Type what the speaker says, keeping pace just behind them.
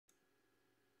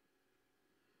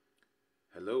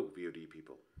Hello, VOD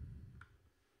people.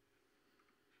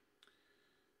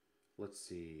 Let's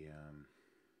see.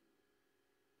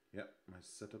 Yep, my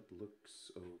setup looks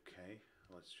okay.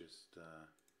 Let's just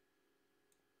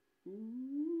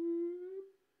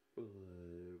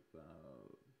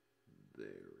about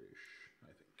there-ish,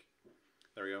 I think.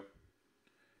 There we go.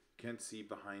 Can't see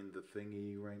behind the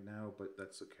thingy right now, but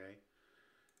that's okay.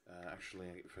 Actually,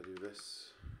 if I do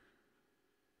this,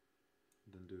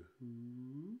 then do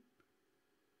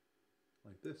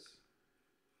like this.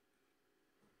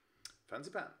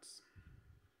 Fancy pants.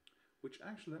 Which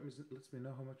actually lets me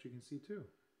know how much you can see too.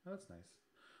 Oh, that's nice.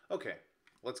 Okay,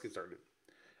 let's get started.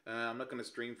 I'm not going to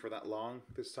stream for that long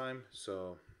this time,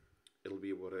 so it'll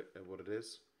be what it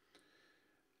is.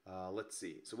 Let's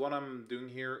see. So what I'm doing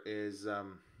here is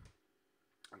I'm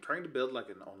trying to build like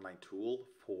an online tool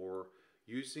for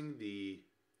using the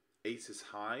Aces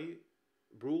High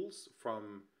rules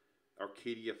from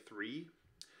Arcadia 3.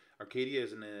 Arcadia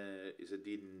is a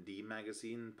D&D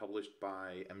magazine published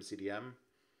by MCDM,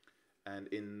 and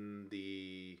in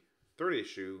the third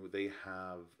issue they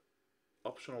have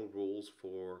optional rules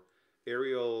for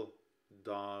aerial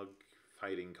dog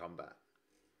fighting combat.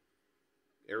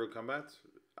 Aerial combat,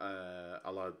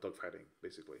 a la dog fighting,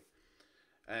 basically.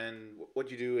 And what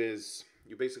you do is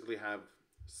you basically have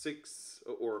 6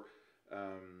 or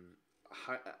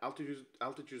high altitude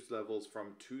levels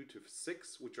from 2 to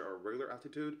 6, which are regular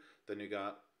altitude. Then you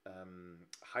got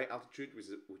high altitude,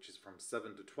 which is from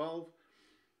 7 to 12.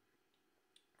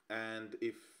 And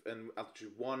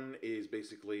altitude 1 is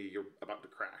basically you're about to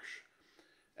crash.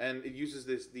 And it uses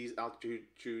these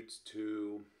altitudes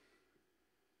to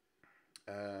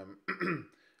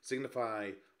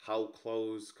signify how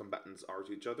close combatants are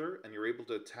to each other, and you're able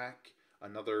to attack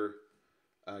another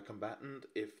combatant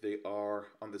if they are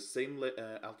on the same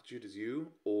altitude as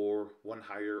you, or one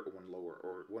higher or one lower,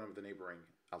 or one of the neighboring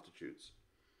altitudes.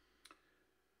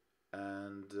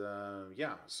 And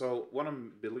yeah, so what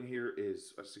I'm building here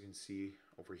is, as you can see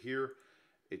over here,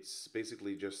 it's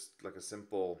basically just like a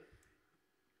simple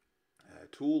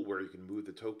tool where you can move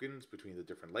the tokens between the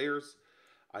different layers.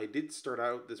 I did start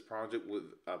out this project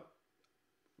with a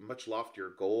much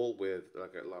loftier goal, with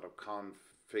like a lot of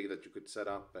config that you could set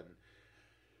up and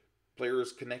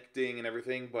players connecting and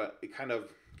everything, but it kind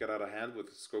of got out of hand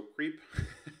with scope creep.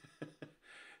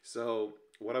 So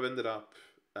what I've ended up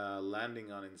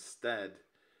landing on instead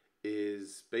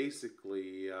is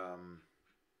basically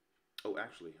oh,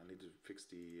 actually I need to fix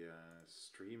the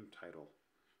stream title.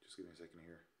 Just give me a second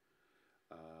here.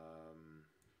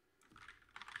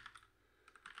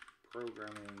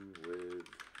 Programming with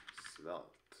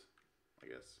Svelte, I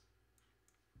guess.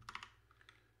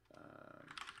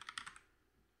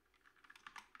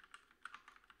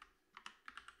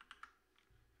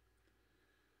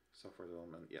 Software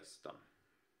development, yes, done.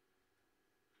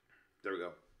 There we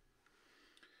go.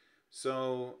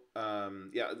 So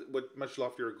yeah, with much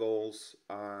loftier goals,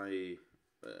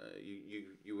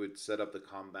 you would set up the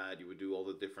combat, you would do all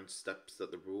the different steps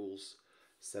that the rules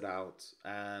set out,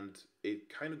 and it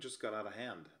kind of just got out of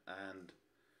hand, and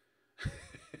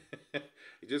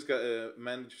it just got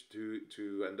managed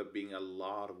to end up being a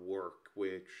lot of work,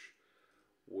 which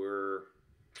were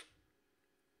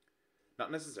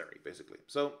not necessary, basically.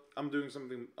 So I'm doing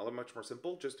something a lot much more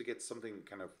simple, just to get something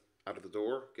kind of out of the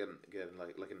door, get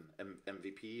like an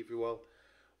MVP, if you will,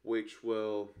 which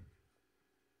will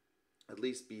at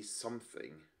least be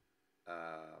something.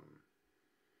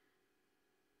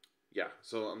 Yeah,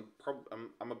 so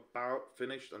I'm about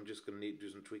finished. I'm just gonna need to do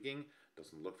some tweaking.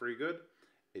 Doesn't look very good.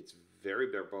 It's very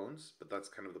bare bones, but that's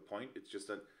kind of the point. It's just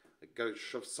that I gotta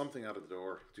shove something out of the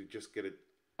door to just get it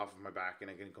off of my back,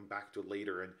 and I can come back to it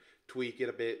later and tweak it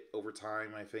a bit over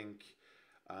time, I think,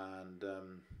 and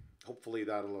hopefully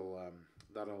that'll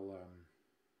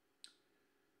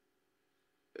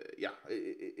yeah.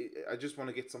 I just want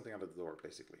to get something out of the door,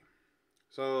 basically.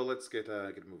 So let's get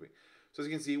moving. So as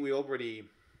you can see, we've already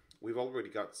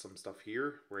got some stuff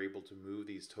here. We're able to move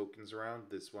these tokens around.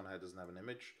 This one doesn't have an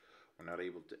image. We're not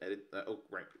able to edit. Oh,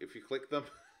 right. If you click them,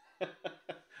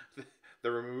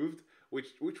 they're removed,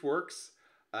 which works.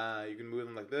 You can move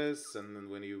them like this, and then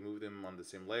when you move them on the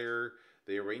same layer,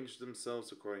 they arrange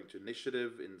themselves according to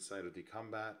initiative inside of the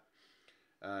combat.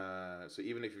 So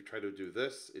even if you try to do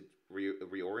this, it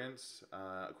reorients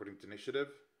according to initiative.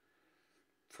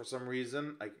 For some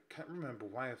reason, I can't remember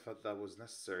why I thought that was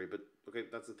necessary, but okay,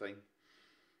 that's the thing.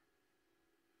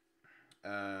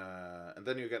 And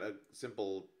then you get a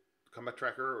simple combat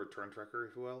tracker, or turn tracker,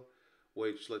 if you will,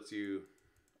 which lets you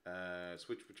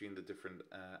switch between the different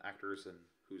actors and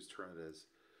whose turn it is.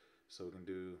 So we can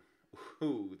do...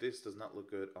 Ooh, this does not look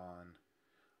good on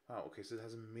Oh, okay, so it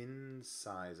has a min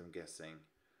size, I'm guessing.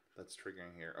 That's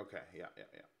triggering here. Okay, yeah.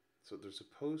 So there's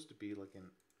supposed to be like an...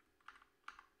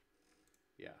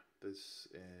 Yeah, this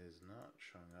is not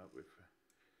showing up. If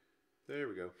there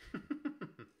we go.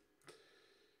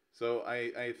 So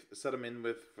I've set a min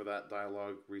width for that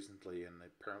dialogue recently, and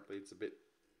apparently it's a bit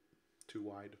too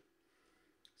wide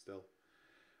still.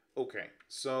 Okay,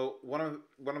 so what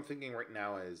I'm thinking right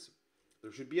now is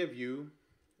there should be a view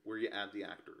where you add the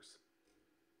actors.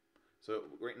 So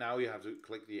right now you have to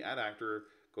click the add actor,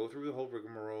 go through the whole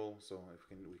rigmarole. So if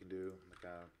we can do like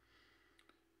a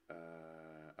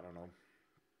I don't know,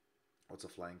 what's a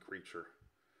flying creature?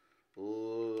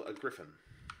 A griffin,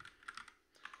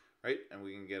 right? And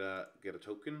we can get a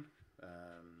token.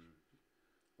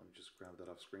 Let me just grab that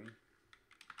off screen.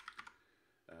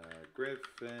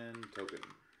 Griffin token.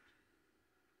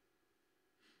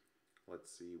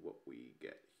 Let's see what we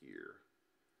get here.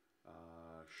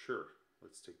 Sure,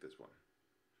 let's take this one.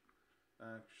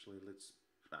 Actually, let's...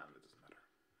 Nah, it doesn't matter.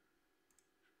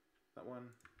 That one.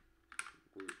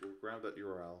 We'll grab that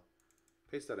URL,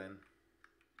 paste that in,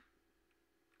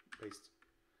 paste,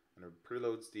 and it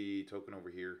preloads the token over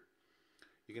here.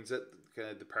 You can set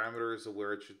the parameters of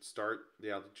where it should start,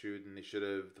 the altitude,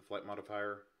 initiative, the flight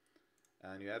modifier,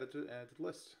 and you add it to the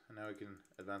list. And now we can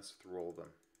advance through all of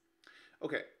them.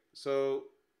 Okay, so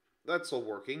that's all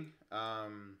working.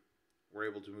 We're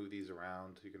able to move these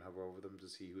around. You can hover over them to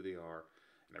see who they are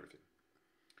and everything.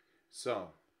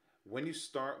 So when you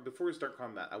start, before you start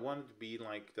combat, I want it to be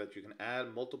like that you can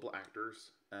add multiple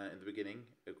actors in the beginning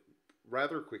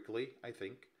rather quickly, I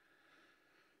think,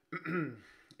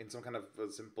 in some kind of a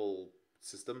simple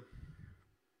system.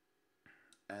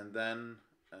 And then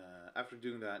after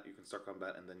doing that, you can start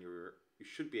combat, and then you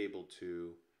should be able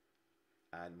to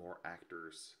add more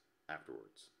actors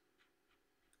afterwards.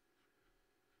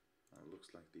 It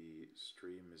looks like the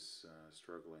stream is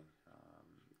struggling.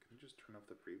 Can you just turn off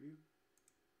the preview?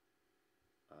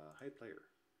 Hi player.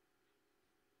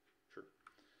 Sure.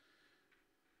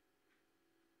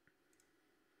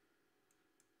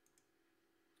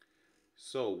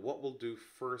 So what we'll do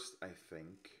first, I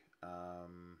think,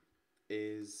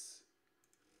 is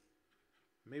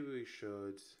maybe we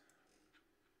should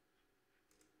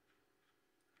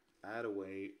add a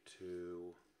way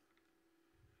to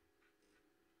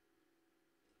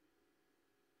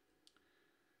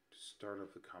start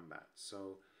off the combat.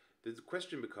 So the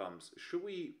question becomes, should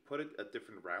we put it at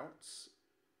different routes?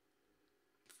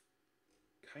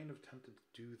 Kind of tempted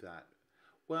to do that.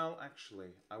 Well,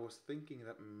 actually, I was thinking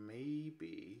that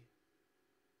maybe...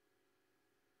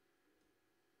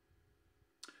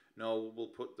 No, we'll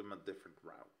put them at different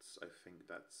routes. I think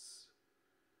that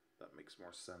makes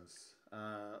more sense.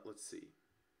 Let's see.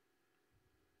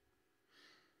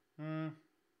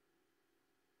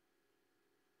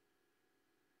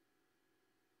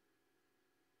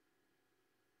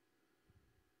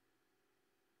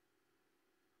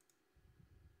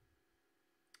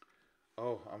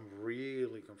 Oh, I'm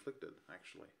really conflicted,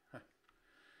 actually.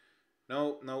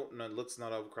 No, let's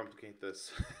not overcomplicate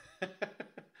this.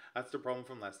 That's the problem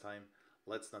from last time.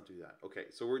 Let's not do that. Okay,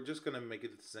 so we're just going to make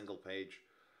it a single page.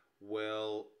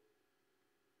 We'll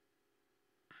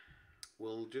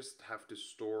just have to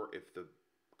store if the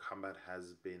combat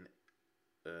has been...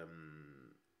 if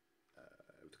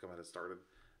the combat has started,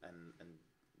 and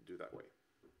do that way.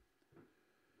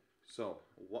 So,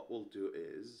 what we'll do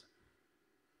is...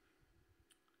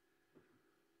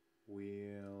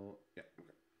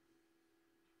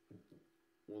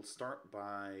 We'll start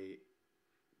by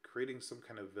creating some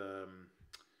kind of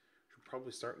should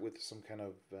probably start with some kind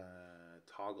of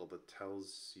toggle that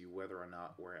tells you whether or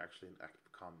not we're actually in active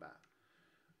combat,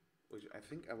 which I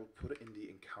think I will put it in the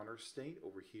encounter state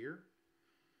over here,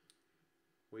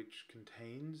 which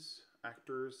contains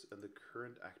actors and the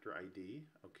current actor ID.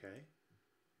 Okay.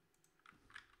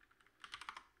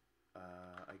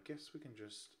 I guess we can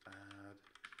just add...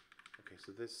 Okay,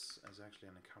 so this is actually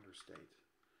an encounter state.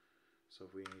 So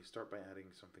if we start by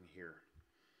adding something here.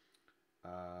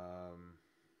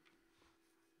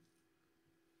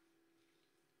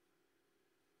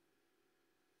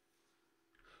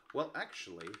 Well,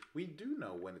 actually, we do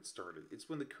know when it started. It's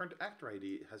when the current actor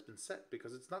ID has been set,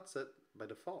 because it's not set by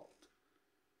default.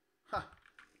 Huh.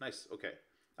 Nice. Okay.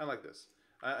 I like this.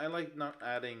 I like not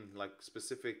adding like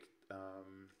specific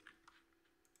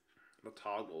not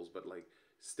toggles, but like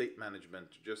state management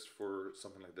just for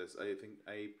something like this. I think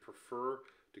I prefer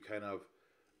to kind of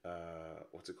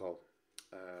what's it called?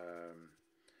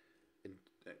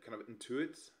 Kind of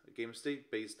intuit a game state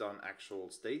based on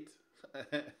actual state.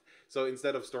 So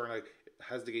instead of storing like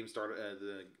has the game started,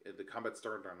 the combat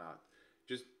started or not,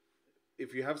 just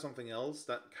if you have something else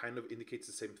that kind of indicates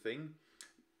the same thing,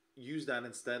 use that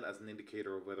instead as an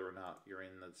indicator of whether or not you're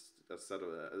in a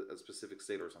specific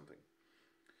state or something.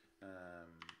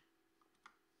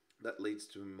 That leads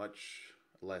to much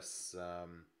less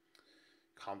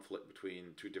conflict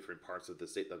between two different parts of the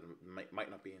state that might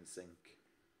not be in sync.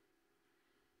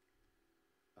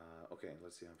 Okay,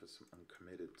 let's see. I have some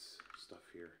uncommitted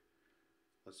stuff here.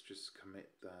 Let's just commit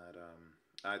that.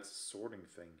 It's a sorting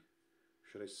thing.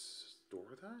 Should I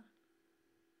store that?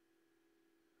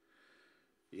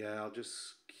 Yeah, I'll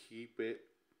just keep it.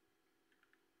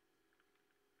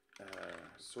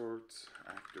 Sort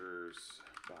actors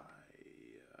by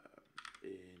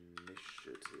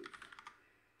initiative.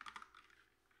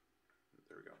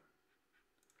 There we go.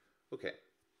 Okay.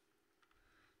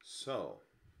 So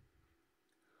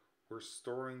we're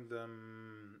storing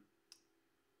them.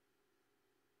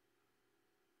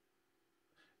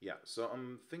 Yeah, so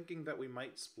I'm thinking that we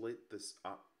might split this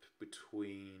up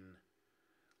between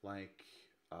like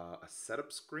a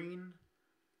setup screen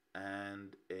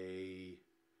and a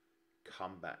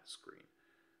combat screen.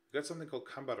 We've got something called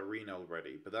Combat Arena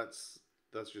already, but that's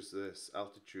just this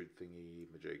altitude thingy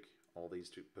majig. All these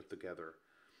two put together.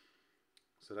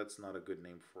 So that's not a good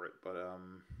name for it, but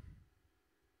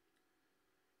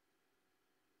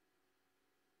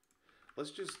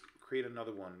let's just create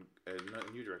another one, a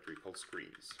new directory called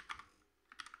screens.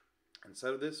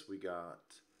 Inside of this, we got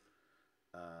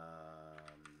a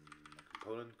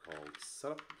component called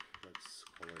setup. Let's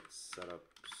call it setup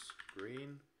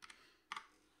screen.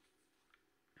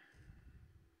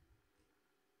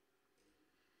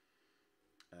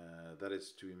 That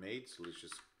is to be made, so let's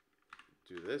just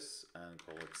do this and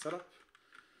call it setup.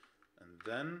 And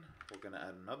then we're going to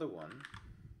add another one,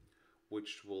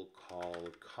 which we'll call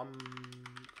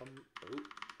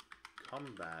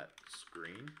combat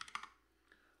screen,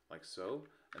 like so.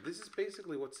 And this is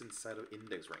basically what's inside of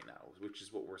index right now, which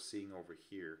is what we're seeing over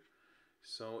here.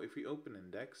 So if we open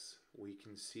index, we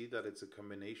can see that it's a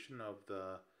combination of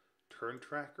the turn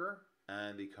tracker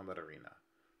and the combat arena.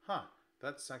 Huh,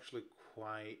 that's actually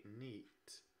quite neat.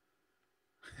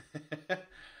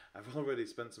 I've already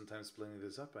spent some time splitting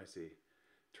this up, I see.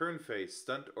 Turn phase,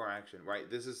 stunt or action. Right,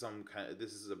 this is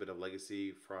this is a bit of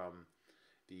legacy from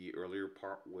the earlier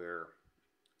part where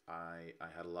I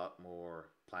had a lot more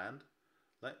planned.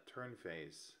 Let turn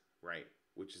phase, right,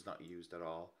 which is not used at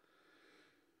all.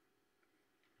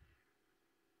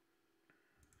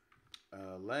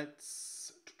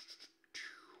 Let's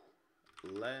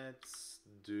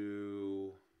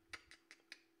do.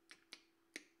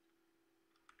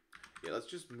 Yeah, let's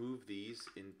just move these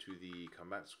into the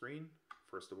combat screen,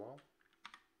 first of all.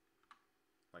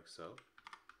 Like so.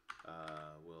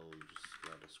 We'll just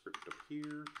add a script up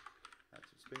here, add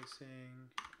some spacing,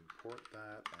 import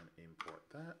that, and import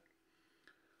that.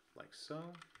 Like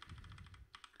so.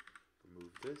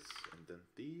 Remove this, indent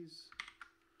these.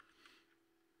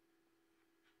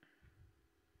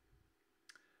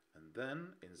 And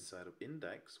then, inside of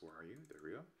index, where are you? There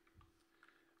we go.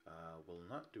 We'll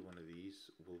not do one of these.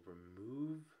 We'll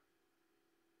remove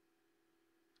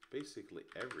basically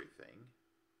everything.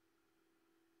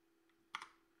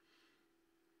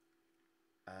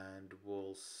 And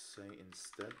we'll say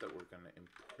instead that we're going to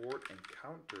import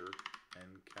encounter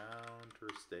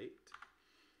state.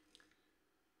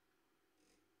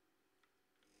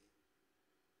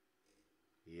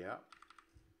 Yeah.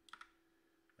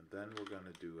 And then we're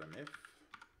going to do an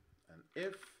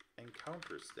if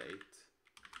encounter state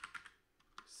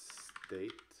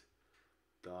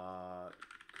dot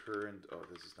current. Oh,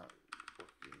 this is not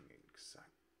working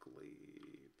exactly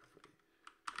perfectly.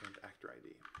 Current actor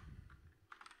ID.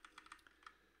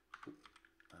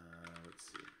 Let's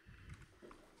see.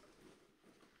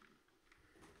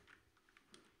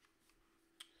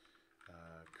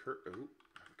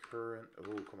 Current.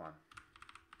 Oh, come on.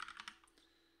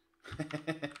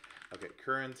 Okay,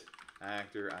 current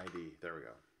actor ID. There we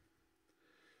go.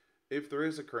 If there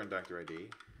is a current actor ID,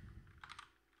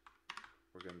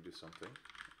 we're going to do something.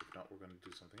 If not, we're going to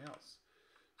do something else.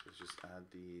 So let's just add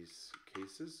these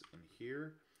cases in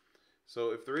here.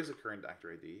 So if there is a current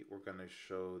actor ID, we're going to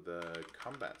show the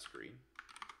combat screen,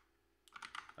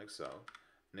 like so.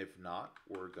 And if not,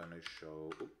 we're going to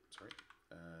show,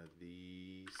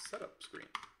 the setup screen,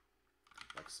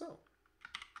 like so.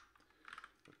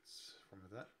 Let's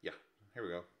format that. Yeah, here we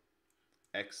go.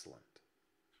 Excellent.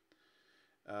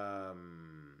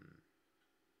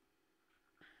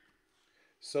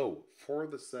 So for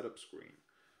the setup screen,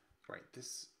 right,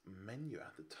 this menu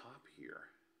at the top here,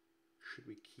 should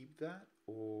we keep that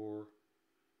or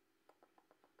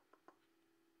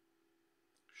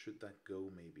should that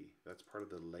go maybe? That's part of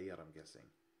the layout, I'm guessing.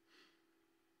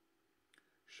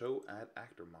 Show add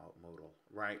actor modal.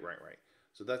 Right.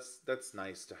 So that's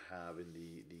nice to have in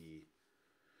the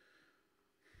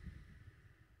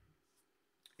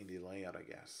layout, I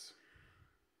guess.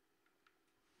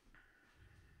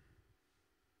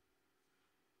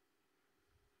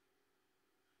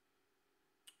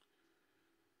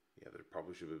 Yeah, there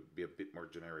probably should be a bit more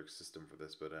generic system for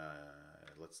this, but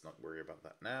let's not worry about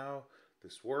that now.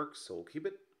 This works, so we'll keep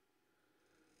it.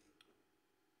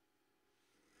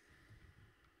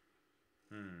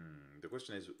 The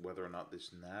question is whether or not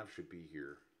this nav should be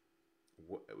here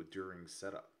during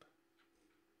setup.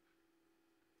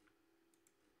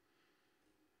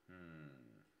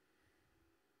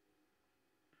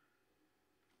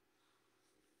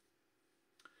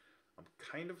 I'm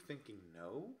kind of thinking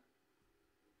no.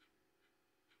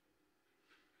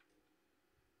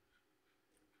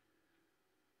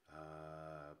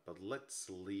 But let's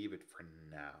leave it for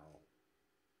now.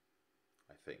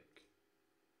 I think.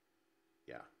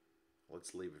 Yeah,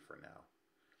 let's leave it for now.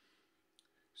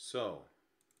 So,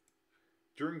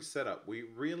 during setup, we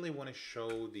really want to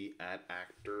show the add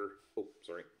actor,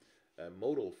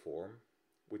 modal form,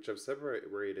 which I've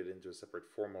separated into a separate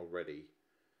form already.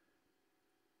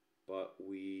 But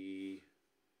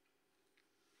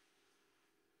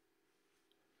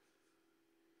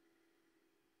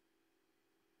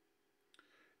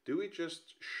do we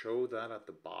just show that at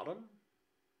the bottom?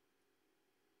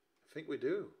 I think we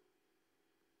do.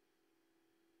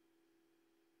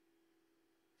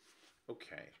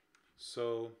 Okay,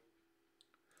 so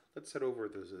let's head over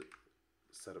to the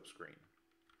setup screen.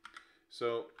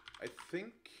 So I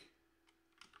think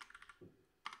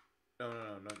no,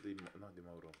 not the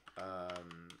modal.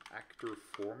 Actor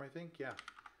form, I think, yeah.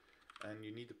 And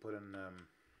you need to put in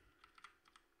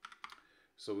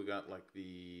so we got like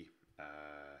the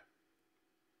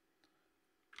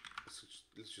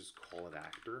let's just call it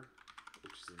actor,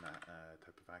 which is a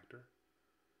type of actor.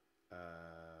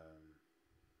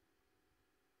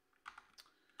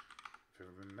 If I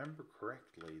remember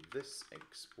correctly, this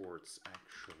exports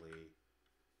actually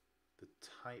the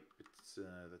type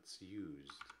that's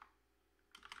used.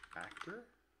 Actor,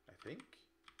 I think.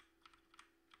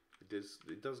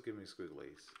 It does give me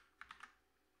squigglies.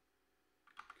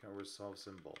 Can resolve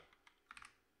symbol.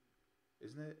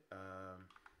 Isn't it?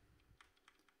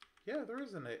 Yeah, there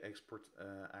is an export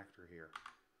actor here.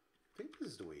 I think this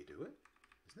is the way you do it,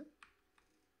 isn't it?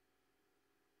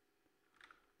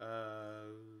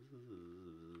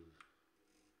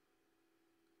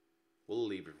 We'll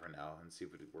leave it for now and see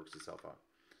if it works itself out.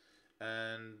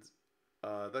 And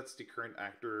that's the current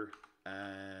actor,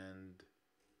 and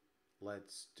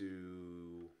let's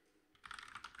do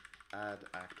add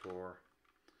actor.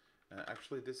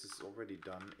 Actually, this is already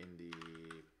done in the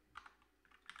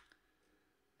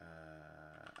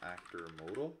actor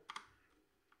modal.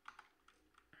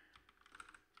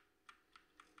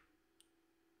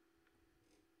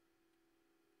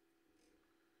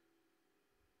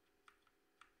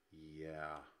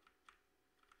 Yeah.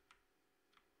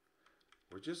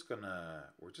 We're just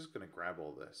gonna grab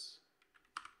all this,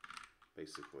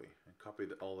 basically, and copy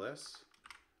all this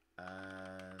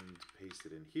and paste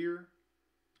it in here.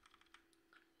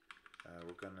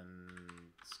 We're gonna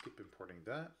skip importing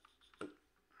that. Oh.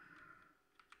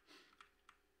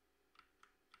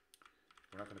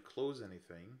 We're not gonna close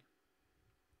anything.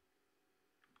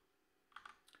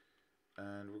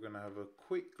 And we're gonna have a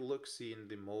quick look-see in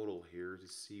the modal here to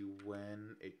see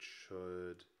when it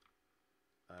should,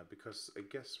 because I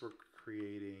guess we're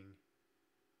creating,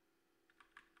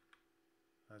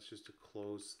 that's just a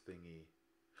close thingy.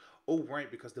 Oh, right,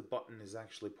 because the button is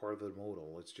actually part of the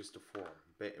modal. It's just a form.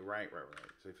 Right.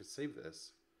 So if I save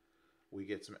this, we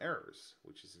get some errors,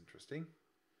 which is interesting.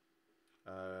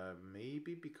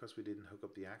 Maybe because we didn't hook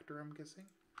up the actor, I'm guessing.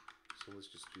 So let's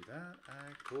just do that.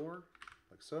 Actor,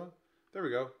 like so. There we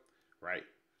go. Right.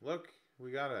 Look,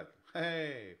 we got it.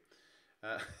 Hey.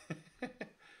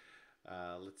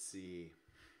 Let's see.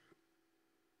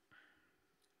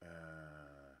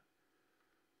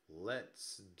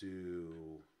 Let's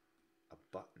do a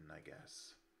button, I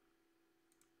guess.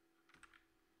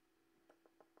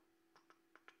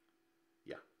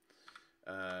 Yeah.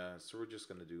 So we're just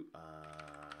gonna do a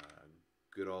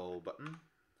good old button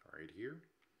right here.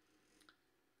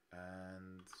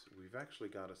 And we've actually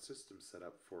got a system set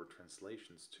up for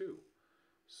translations too.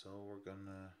 So we're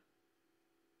gonna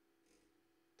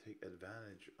take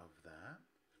advantage of that.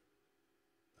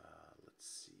 Let's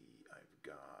see, I've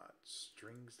got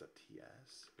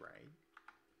strings.ts, right?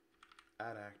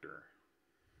 Add actor.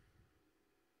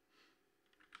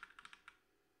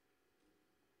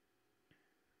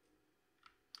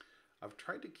 I've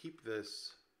tried to keep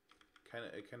this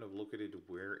kind of located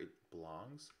where it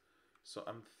belongs. So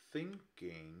I'm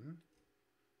thinking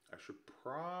I should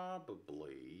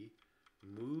probably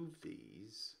move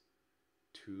these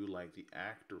to like the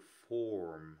actor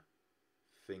form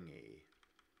thingy.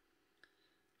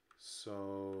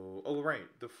 So, oh right,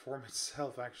 the form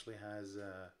itself actually has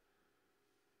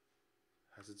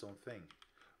its own thing.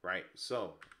 Right,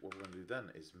 so what we're going to do then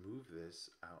is move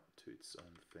this out to its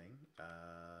own thing.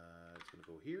 It's going to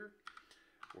go here.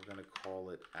 We're going to call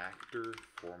it actor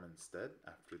form instead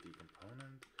after the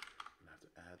component. I'm going to have to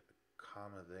add a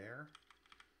comma there.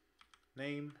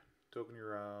 Name, token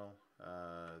URL.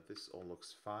 This all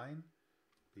looks fine.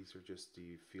 These are just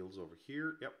the fields over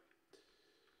here. Yep.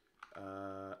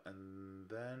 And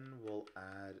then we'll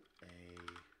add a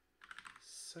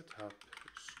setup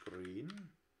screen.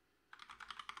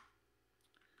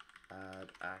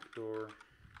 Add actor,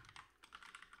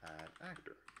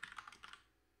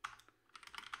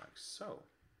 like so.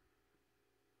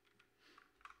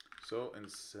 So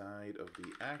inside of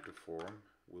the actor form,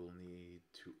 we'll need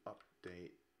to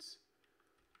update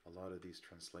a lot of these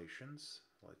translations.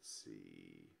 Let's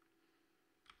see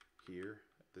here.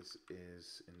 This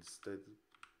is instead,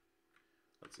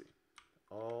 let's see,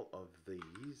 all of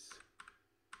these,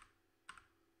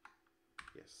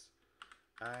 yes,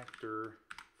 actor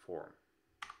form,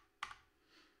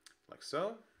 like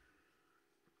so.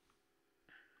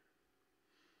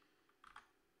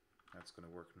 That's going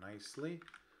to work nicely.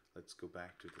 Let's go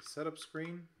back to the setup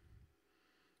screen,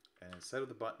 and instead of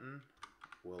the button,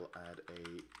 we'll add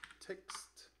a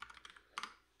text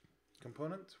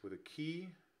component with a key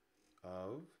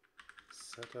of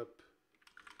setup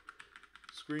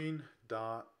screen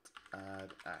dot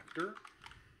add actor,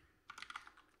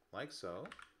 like so.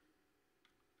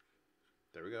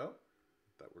 There we go.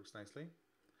 That works nicely.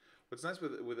 What's nice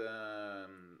with a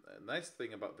nice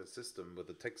thing about the system with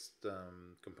the text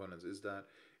components is that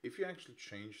if you actually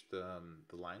change the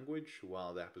language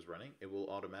while the app is running, it will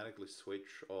automatically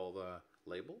switch all the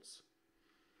labels,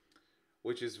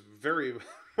 which is very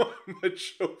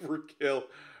much overkill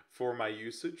for my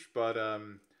usage, but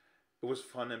it was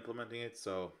fun implementing it,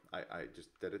 so I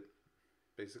just did it,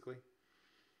 basically.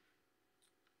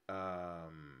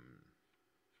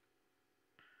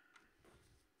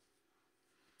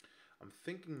 I'm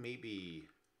thinking maybe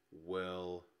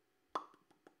we'll...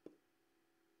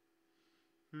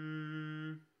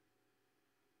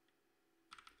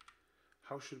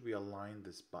 How should we align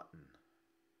this button?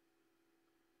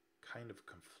 Kind of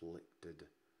conflicted.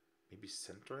 Maybe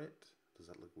center it? Does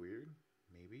that look weird?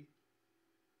 Maybe.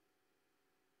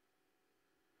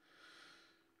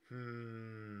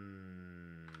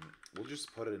 We'll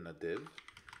just put it in a div.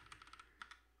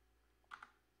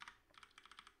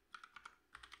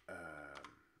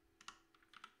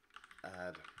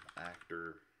 Add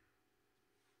actor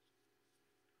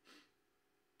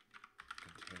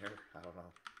container. I don't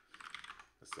know.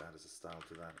 Let's add as a style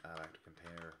to that. Add actor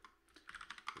container.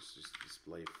 Just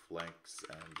display flex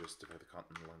and justify the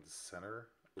content along the center.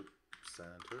 Oops,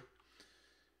 center.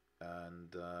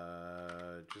 And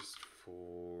just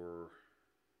for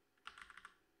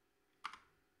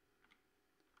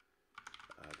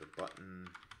the button,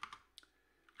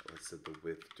 let's set the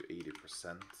width to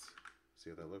 80%. See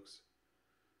how that looks?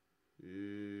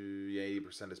 Yeah,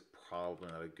 80% is probably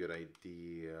not a good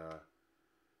idea.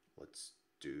 Let's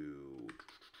do...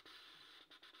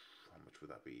 How much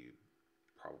would that be?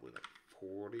 Probably like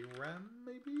 40 rem,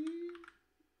 maybe?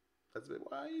 That's a bit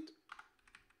wide.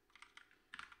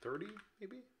 30,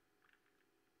 maybe?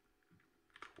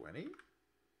 20?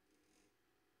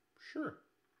 Sure.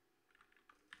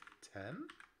 10?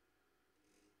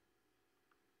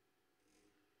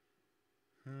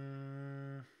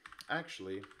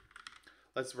 Actually,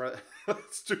 let's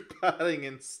do padding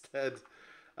instead.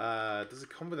 Does it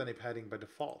come with any padding by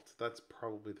default? That's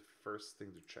probably the first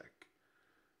thing to check.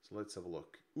 So let's have a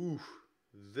look. Ooh,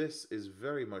 this is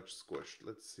very much squished.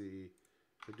 Let's see.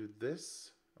 If I do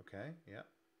this, okay, yeah,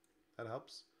 that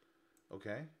helps.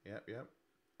 Okay, yep.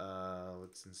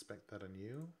 Let's inspect that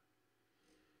anew.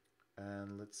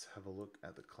 And let's have a look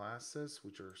at the classes,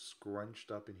 which are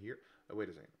scrunched up in here. Oh, wait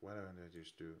a second. Why don't I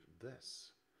just do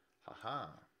this? Haha.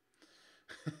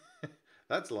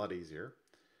 That's a lot easier.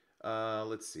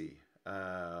 Let's see.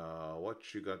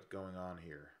 What you got going on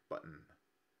here? Button.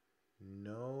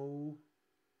 No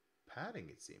padding,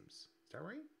 it seems. Is that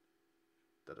right?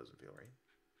 That doesn't feel right.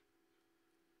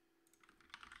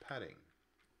 Padding.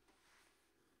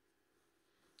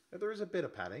 There is a bit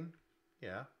of padding.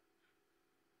 Yeah.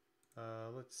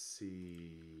 Let's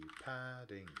see.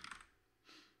 Padding.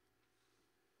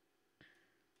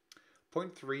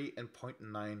 0.3 and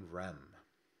 0.9 rem.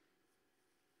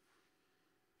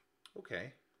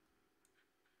 Okay.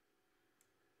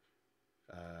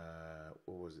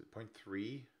 What was it?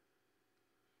 0.3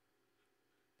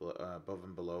 above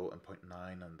and below, and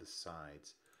 0.9 on the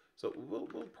sides. So we'll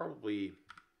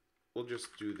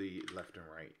just do the left and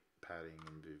right padding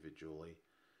individually.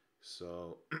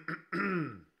 So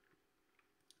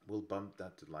we'll bump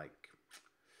that to like,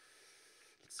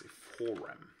 let's say 4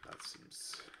 rem. That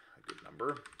seems a good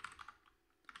number.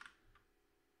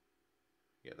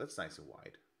 Yeah, that's nice and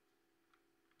wide.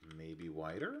 Maybe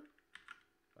wider?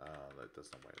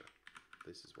 That's not wider.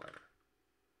 This is wider.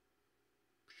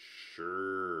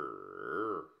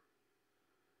 Sure.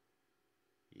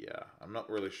 Yeah, I'm not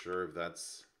really sure if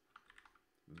that's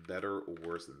better or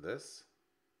worse than this.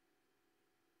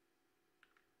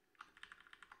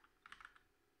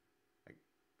 I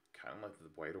kind of like the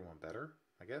wider one better,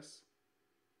 I guess.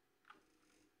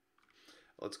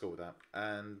 Let's go with that.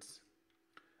 And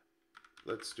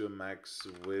let's do a max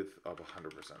width of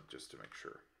 100% just to make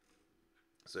sure.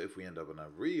 So if we end up on a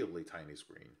really tiny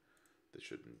screen, this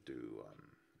shouldn't do,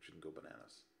 shouldn't go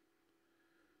bananas.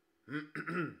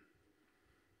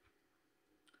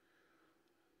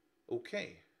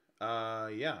 Okay.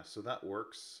 Yeah, so that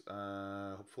works,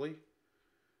 hopefully.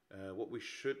 What we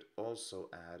should also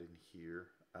add in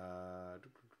here,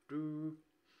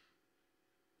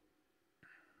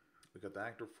 we got the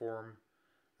actor form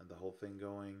and the whole thing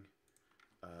going.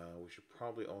 We should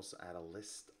probably also add a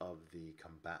list of the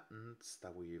combatants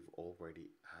that we've already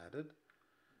added.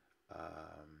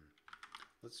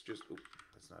 Let's just,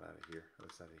 let's not add it here.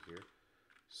 Let's add it here.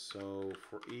 So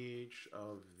for each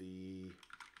of the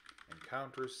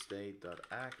encounter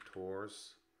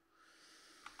state.actors,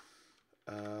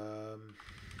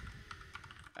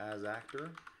 as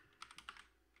actor,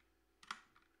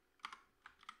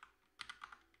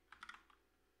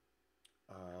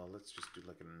 let's just do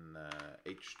like an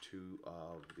H2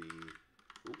 of the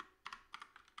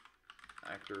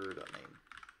actor.name.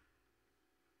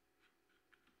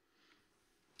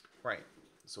 Right,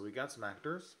 so we got some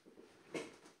actors,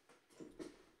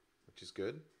 which is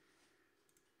good.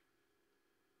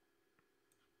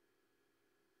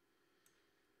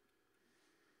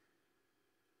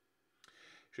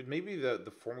 Should maybe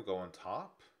the form go on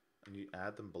top and you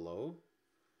add them below?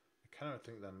 I kind of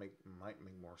think that might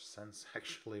make more sense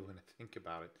actually when I think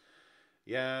about it.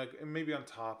 Yeah, maybe on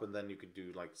top, and then you could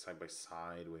do like side by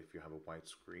side if you have a white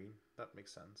screen. That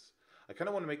makes sense. I kind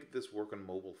of want to make this work on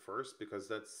mobile first, because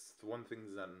that's the one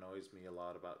thing that annoys me a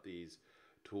lot about these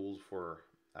tools for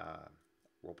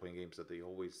role-playing games, that they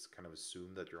always kind of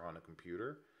assume that you're on a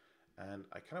computer. And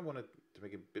I kind of wanted to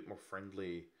make it a bit more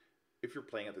friendly if you're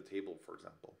playing at the table, for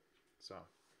example. So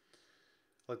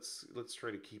let's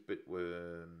try to keep it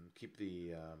keep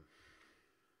the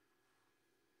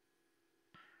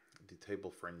table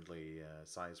friendly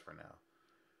size for now.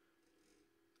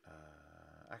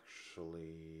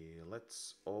 Actually,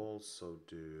 let's also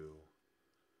do,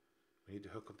 we need to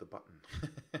hook up the button.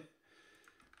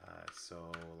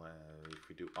 So if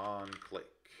we do on click,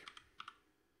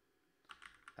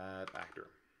 add actor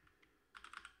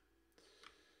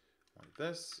like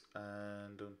this,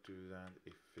 and don't do that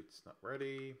if it's not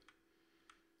ready.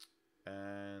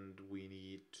 And we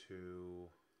need to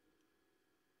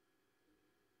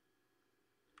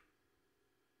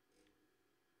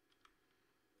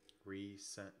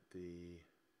reset the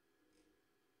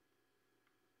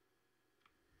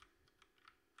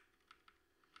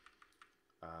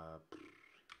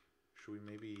should we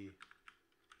maybe,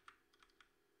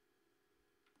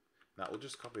 no, we'll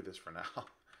just copy this for now.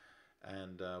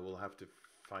 And we'll have to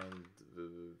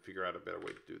figure out a better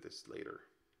way to do this later.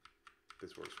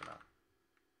 This works for now.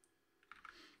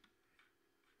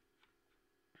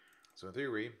 So in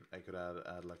theory, I could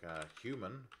add like a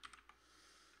human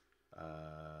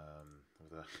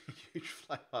with a huge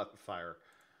fly modifier.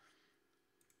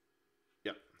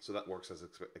 Yeah, so that works as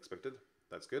expected.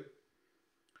 That's good.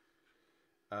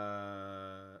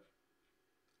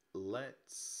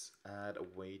 Let's add a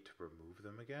way to remove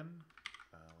them again.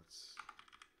 Let's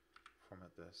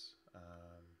format this.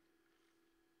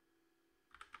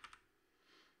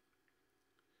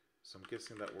 So I'm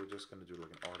guessing that we're just going to do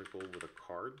like an article with a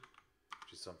card,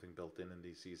 which is something built in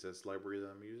the CSS library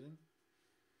that I'm using.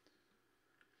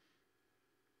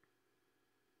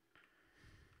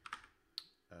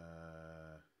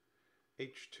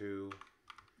 H2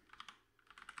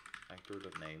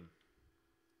 actor.name,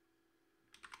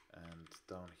 and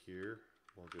down here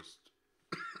we'll just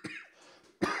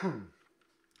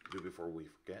do before we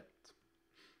forget.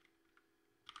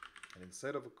 And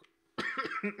instead of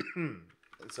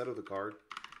the card,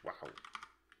 Wow.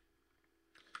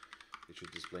 It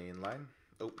should display inline.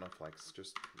 Oh, not flex,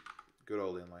 just good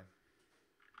old inline.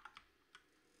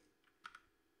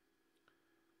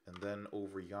 And then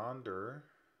over yonder,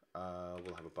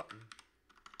 we'll have a button.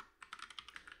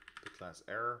 The class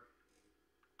error.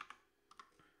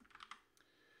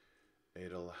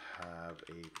 It'll have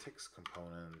a text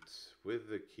component with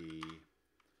the key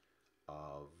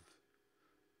of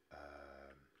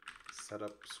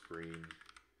setup screen,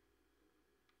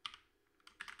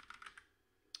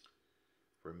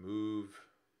 remove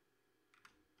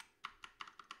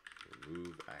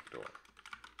actor,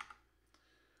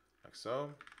 like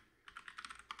so.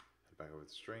 Head back over the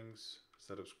strings,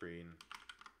 setup screen,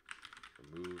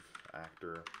 remove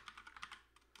actor,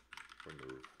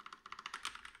 remove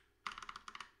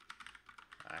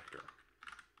actor.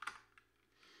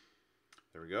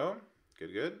 There we go.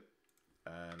 Good, good.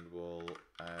 And we'll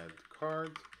add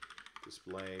card,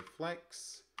 display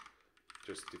flex,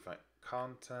 just define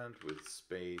content with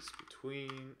space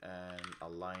between, and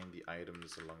align the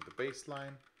items along the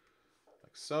baseline,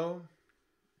 like so.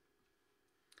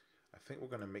 I think we're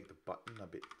going to make the button a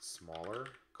bit smaller.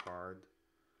 Card,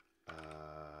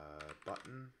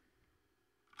 button,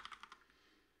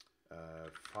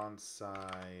 font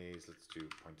size, let's do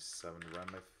 0.7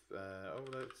 rem.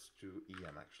 Let's do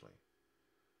EM actually.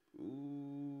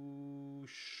 Ooh,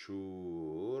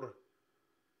 sure.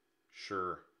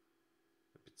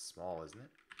 A bit small, isn't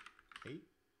it? 8?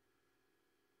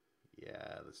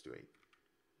 Yeah, let's do 8.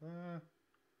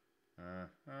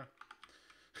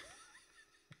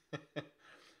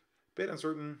 Bit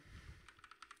uncertain.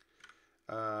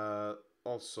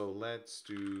 Also, let's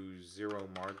do 0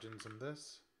 margins on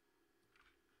this.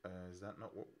 Is that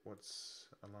not what's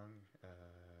along?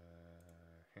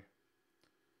 Here.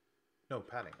 No,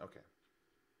 padding. Okay.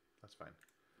 That's fine.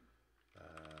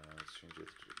 Let's change it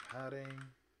to padding.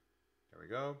 There we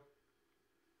go.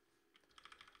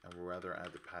 And we'll rather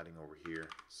add the padding over here.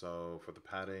 So for the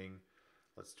padding,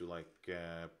 let's do like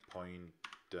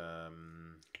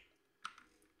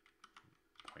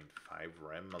 0.5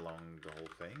 rem along the whole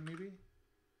thing, maybe?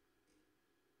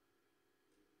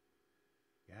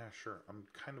 Yeah, sure. I'm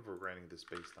kind of regretting this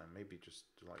baseline. Maybe just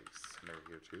like center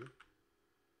here too.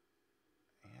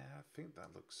 Yeah, I think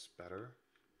that looks better.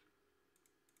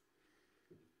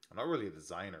 I'm not really a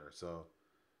designer, so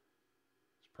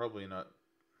it's probably not.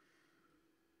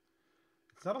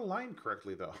 It's not aligned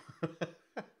correctly though.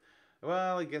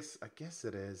 Well, I guess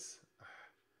it is.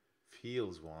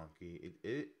 Feels wonky.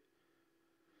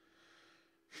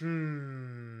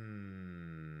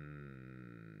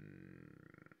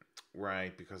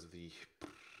 Right, because of the.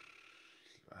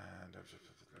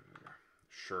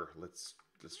 Sure, let's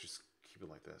just keep it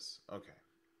like this. Okay.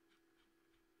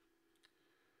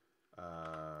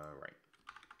 Right.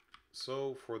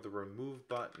 So for the remove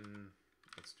button,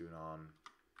 let's do it on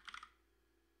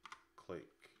click.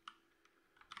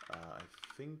 I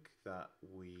think that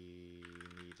we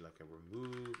need like a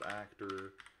remove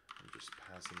actor and just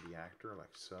passing the actor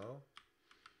like so.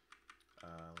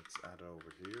 Let's add it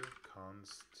over here.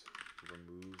 Const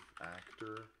remove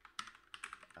actor.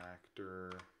 I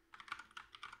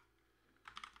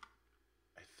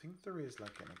think there is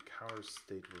like an encounter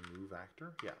state remove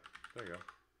actor. Yeah, there you go.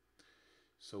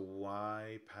 So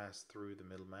why pass through the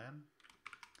middleman?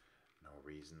 No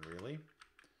reason really.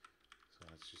 So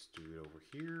let's just do it over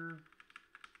here.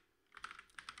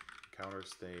 Counter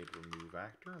state remove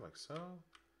actor like so.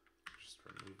 Just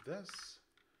remove this.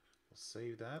 We'll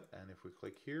save that, and if we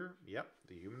click here, yep,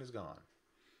 the human is gone.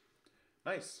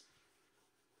 Nice.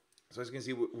 So as you can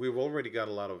see, we've already got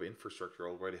a lot of infrastructure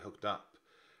already hooked up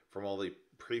from all the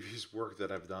previous work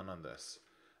that I've done on this.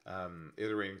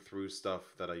 Iterating through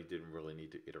stuff that I didn't really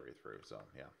need to iterate through. So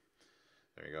yeah,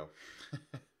 there you go.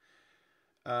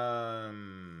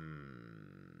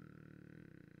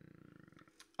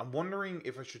 I'm wondering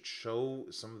if I should show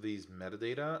some of these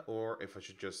metadata or if I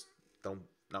should just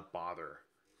not bother,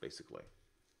 basically.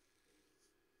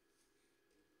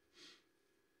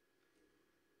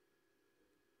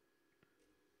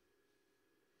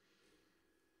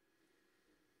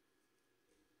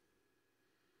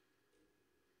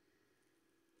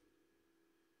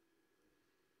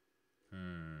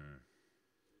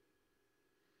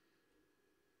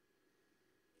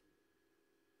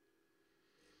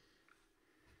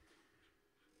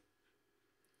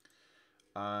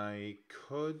 I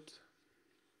could.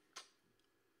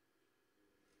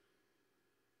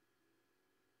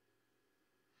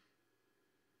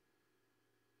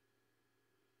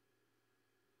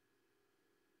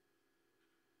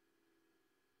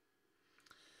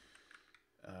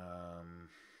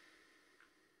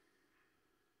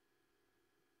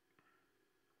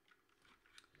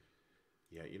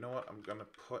 Yeah, you know what? I'm gonna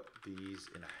put these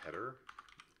in a header,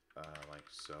 like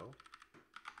so.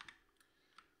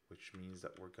 Which means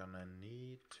that we're gonna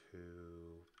need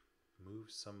to move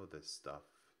some of this stuff.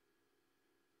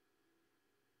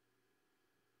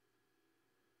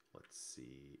 Let's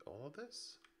see, all of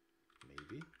this?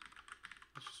 Maybe.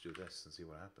 Let's just do this and see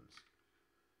what happens.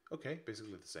 Okay,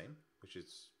 basically the same, which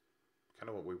is kind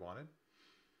of what we wanted.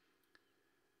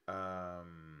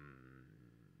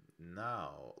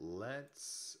 Now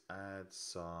let's add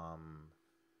some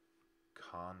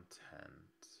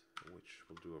content, which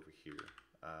we'll do over here.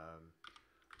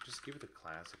 Just give it a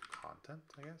class of content,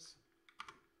 I guess.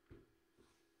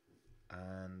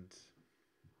 And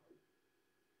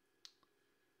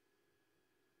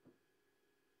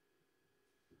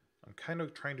I'm kind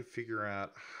of trying to figure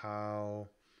out how,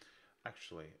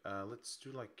 actually, let's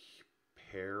do like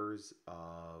pairs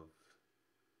of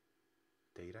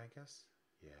data, I guess.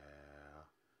 Yeah.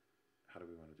 How do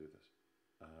we want to do this?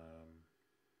 And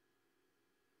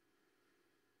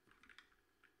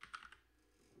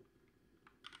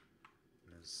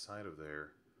inside of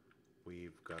there,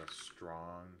 we've got a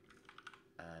strong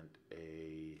and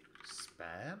a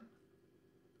span,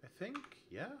 I think.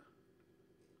 Yeah.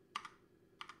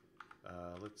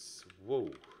 Let's,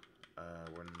 whoa.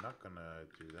 We're not gonna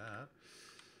do that.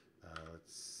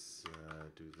 Let's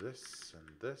do this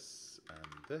and this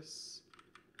and this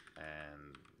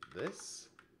and this,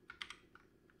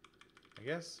 I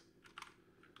guess.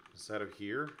 Instead of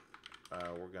here,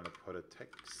 we're gonna put a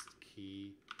text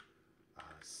key,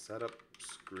 setup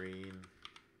screen,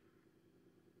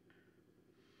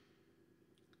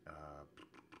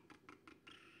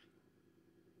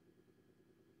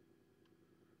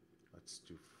 let's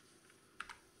do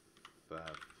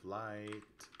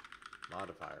flight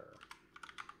modifier.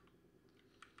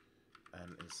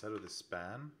 And instead of the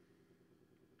span,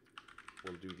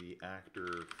 we'll do the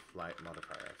actor flight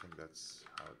modifier. I think that's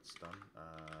how it's done.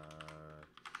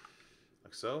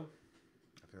 Like so.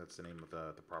 I think that's the name of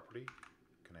the property.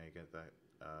 Can I get that?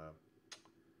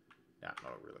 Yeah,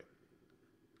 not really.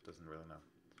 Doesn't really know.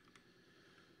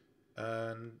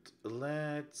 And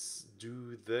let's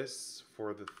do this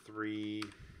for the 3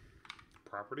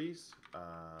 properties.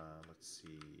 Let's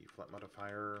see, flight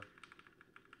modifier.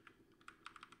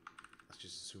 Let's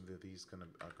just assume that these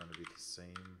are gonna be the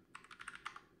same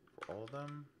for all of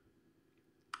them.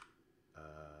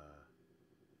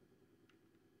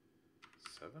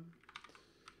 7.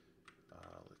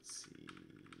 Let's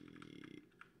see.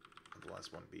 The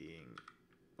last one being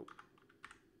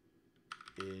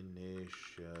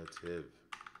initiative.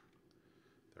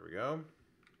 There we go.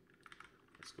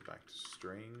 Let's go back to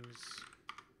strings.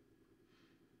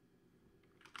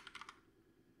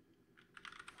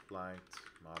 Flight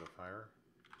modifier.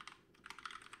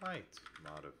 Flight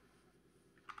modif.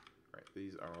 Right,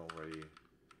 these are already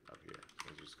up here. So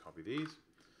let's just copy these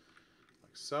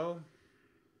like so.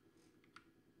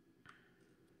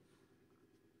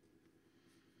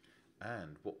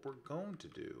 And what we're going to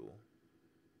do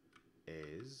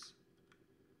is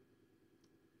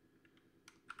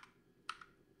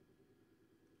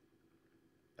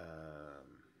I'm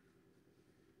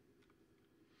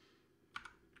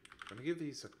going to give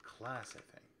these a class, I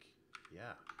think.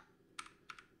 Yeah.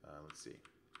 Let's see.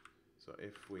 So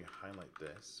if we highlight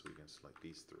this, we can select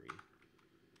these 3.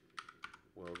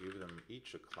 We'll give them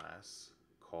each a class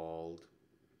called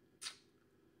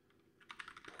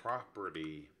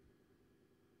property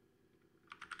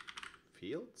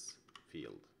fields?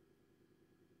 Field.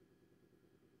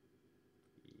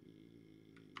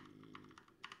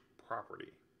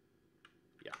 Property.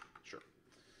 Yeah, sure.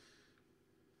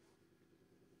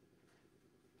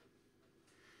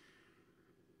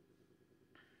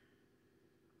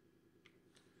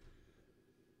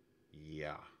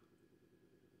 Yeah.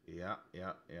 Yeah.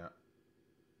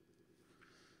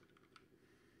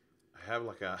 I have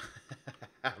like a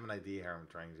I have an idea how I'm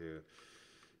trying to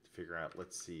figure out.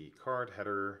 Let's see, card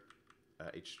header,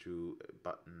 H2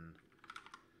 button.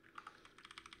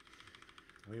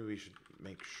 Maybe we should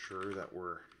make sure that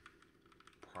we're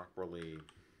properly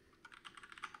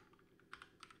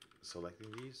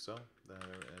selecting these, so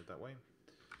that way.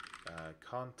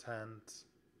 Content.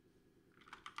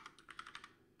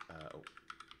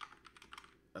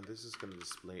 And this is going to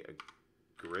display a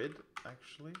grid,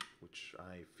 actually, which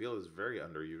I feel is very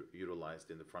underutilized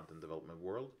in the front-end development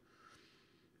world.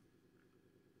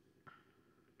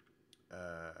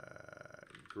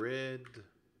 Grid.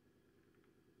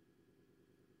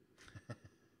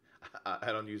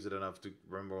 I don't use it enough to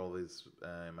remember all these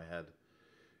in my head.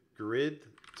 Grid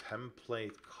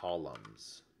template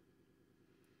columns.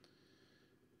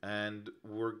 And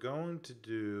we're going to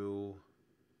do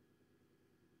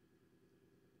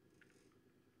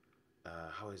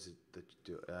how is it that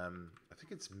you do? I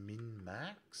think it's min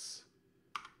max,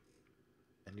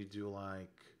 and you do like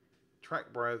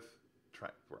track breadth,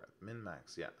 min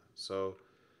max. Yeah. So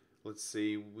let's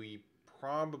see. We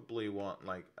probably want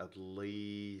like at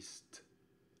least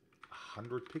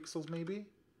 100 pixels, maybe,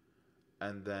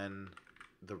 and then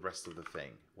the rest of the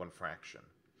thing, one fraction,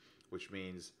 which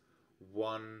means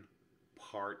one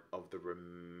part of the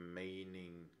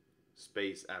remaining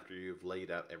space after you've laid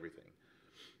out everything.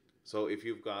 So if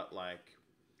you've got like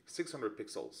 600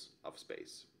 pixels of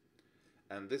space,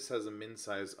 and this has a min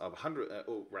size of 100,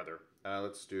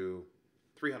 let's do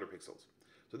 300 pixels.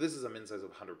 So this is a min size of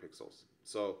 100 pixels.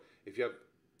 So if you have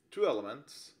two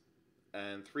elements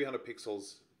and 300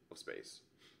 pixels of space,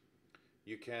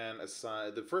 you can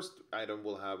assign, the first item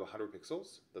will have 100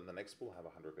 pixels, then the next will have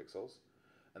 100 pixels,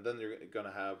 and then you're going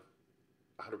to have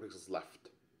 100 pixels left.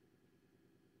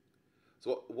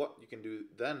 So what you can do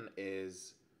then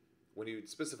is, when you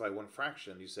specify one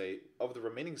fraction, you say, of the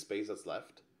remaining space that's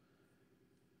left,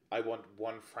 I want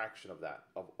one fraction of that,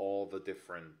 of all the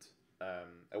different,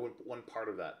 I want one part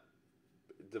of that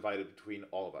divided between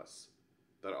all of us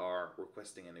that are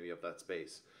requesting any of that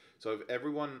space. So if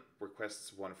everyone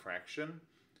requests one fraction,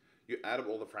 you add up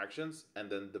all the fractions and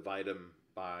then divide them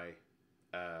by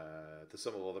the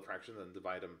sum of all the fractions and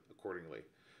divide them accordingly.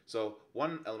 So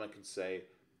one element could say,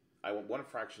 I want one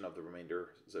fraction of the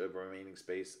remaining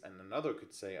space, and another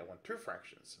could say, I want two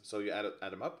fractions. So you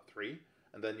add them up, 3,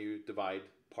 and then you divide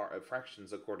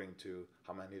fractions according to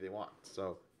how many they want.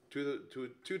 So 2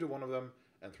 to one of them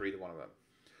and 3 to one of them.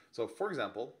 So for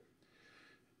example,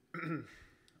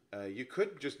 you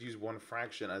could just use one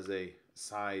fraction as a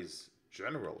size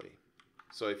generally.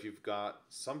 So if you've got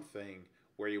something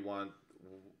where you want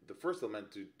the first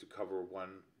element to cover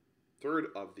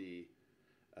 1/3 of the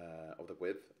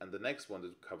width, and the next one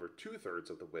to cover 2/3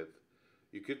 of the width,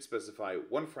 you could specify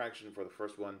one fraction for the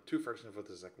first one, 2 fractions for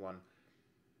the second one.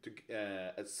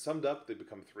 As summed up, they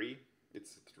become 3.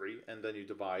 It's 3, and then you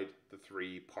divide the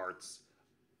 3 parts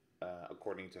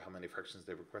according to how many fractions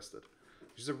they requested,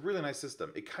 which is a really nice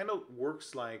system. It kind of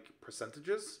works like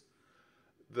percentages.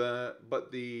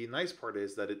 But the nice part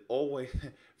is that it always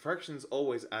fractions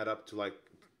always add up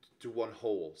to one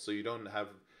whole, so you don't have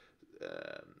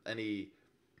any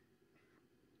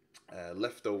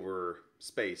leftover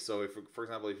space. So if, for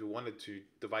example, if you wanted to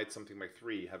divide something by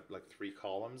 3, have like 3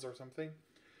 columns or something,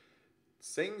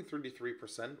 saying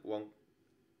 33% won't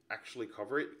actually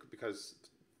cover it, because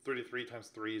 33 times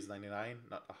 3 is 99,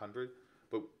 not 100.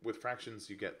 But with fractions,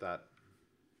 you get that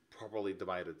properly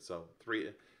divided. So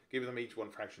give them each one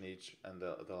fraction each, and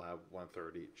they'll have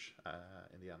 1/3 each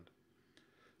in the end.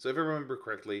 So if I remember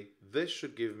correctly, this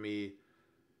should give me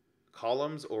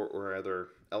columns or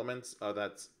other elements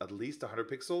that's at least 100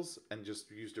 pixels, and just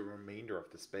use the remainder of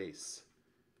the space,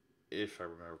 if I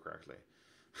remember correctly.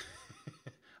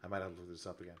 I might have to look this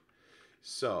up again.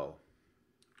 So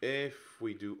if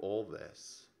we do all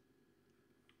this,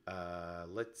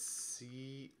 let's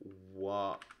see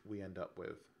what we end up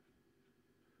with.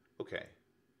 Okay,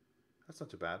 that's not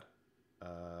too bad,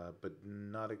 but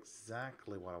not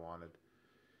exactly what I wanted.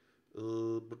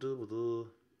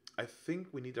 I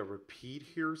think we need a repeat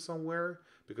here somewhere,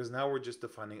 because now we're just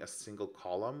defining a single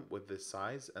column with this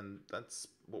size, and that's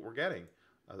what we're getting.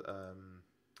 A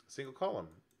single column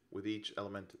with each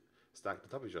element stacked on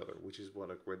top of each other, which is what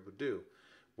a grid would do.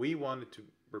 We wanted to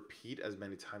repeat as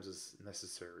many times as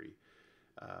necessary.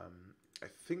 I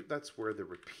think that's where the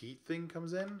repeat thing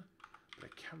comes in, but I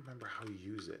can't remember how you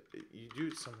use it. You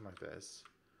do something like this,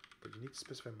 but you need to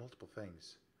specify multiple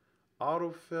things.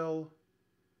 Autofill,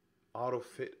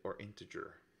 autofit, or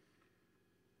integer.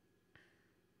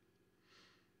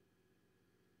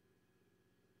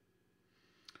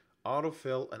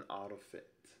 Autofill and autofit,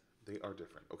 they are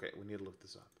different. Okay, we need to look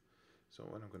this up. So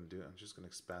what I'm going to do, I'm just going to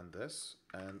expand this,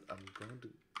 and I'm going to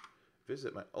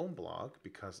visit my own blog,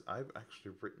 because I've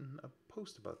actually written a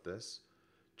post about this,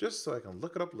 just so I can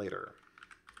look it up later.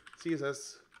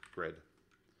 CSS grid.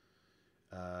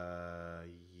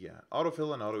 Yeah,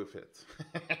 autofill and autofit.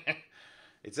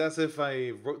 It's as if I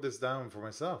wrote this down for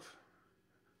myself.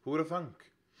 Who would have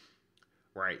thunk?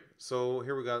 Right, so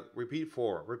here we got repeat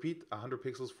 4. Repeat 100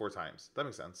 pixels 4 times. That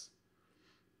makes sense.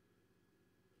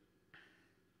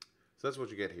 So that's what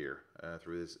you get here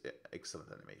through this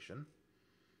excellent animation.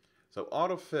 So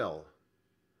autofill.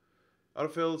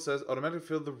 Autofill says automatically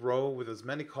fill the row with as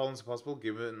many columns as possible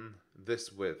given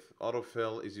this width.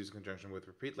 Autofill is used in conjunction with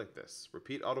repeat like this.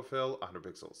 Repeat autofill 100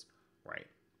 pixels. Right.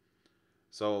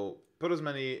 So put as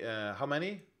many, how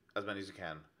many? As many as you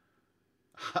can.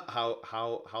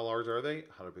 How large are they?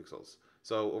 100 pixels.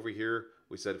 So over here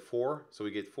we said 4, so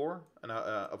we get 4 and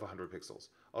of 100 pixels.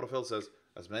 Autofill says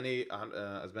as many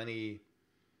 100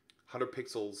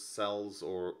 pixels cells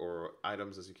or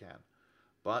items as you can.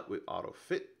 But with auto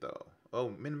fit though, oh,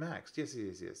 min max, yes,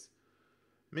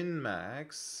 min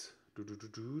max,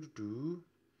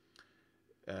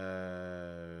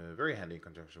 very handy in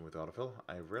conjunction with autofill.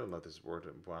 I really love this word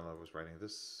while I was writing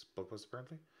this blog post.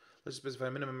 Apparently, let's specify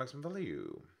minimum maximum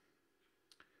value.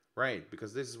 Right,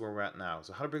 because this is where we're at now.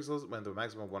 So 100 pixels when the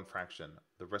maximum of 1 fraction.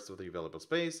 The rest of the available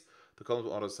space, the column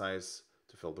will auto size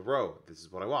to fill the row. This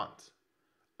is what I want.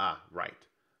 Ah, right.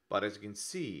 But as you can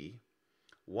see,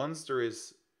 once there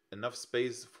is enough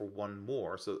space for one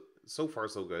more, so far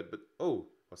so good, but oh,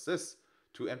 what's this?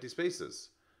 2 empty spaces.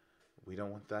 We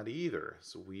don't want that either,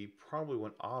 so we probably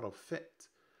want auto fit.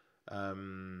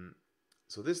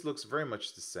 So this looks very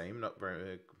much the same, not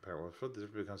very comparable. This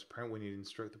becomes apparent when you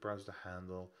instruct the browser to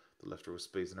handle the leftover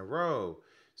space in a row.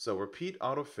 So repeat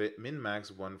auto fit min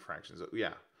max 1 fraction. So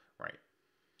yeah, right.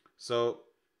 So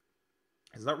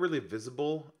it's not really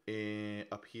visible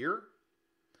up here,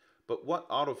 but what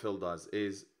autofill does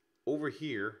is over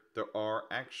here there are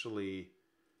actually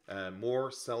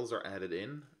more cells are added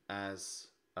in as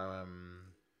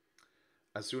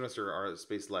soon as there are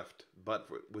space left. But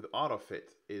with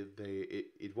autofit,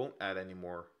 it won't add any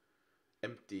more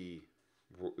empty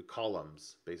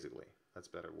columns, basically. That's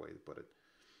a better way to put it.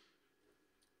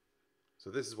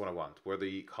 So this is what I want, where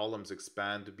the columns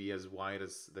expand to be as wide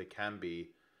as they can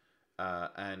be.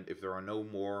 And if there are no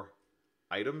more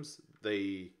items,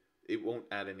 it won't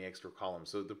add any extra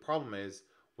columns. So the problem is,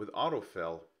 with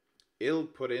autofill, it'll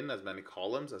put in as many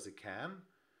columns as it can,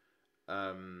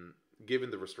 given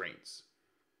the restraints.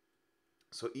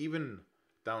 So even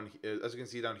down, as you can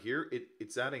see down here,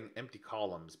 it's adding empty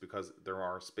columns because there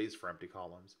are space for empty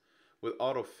columns. With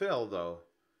autofill though,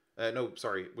 with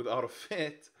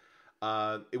autofit,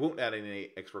 it won't add any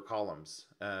extra columns.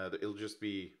 It'll just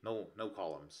be no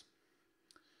columns.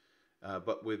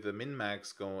 But with the min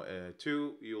max go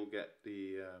 2, you'll get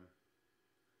the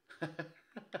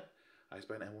I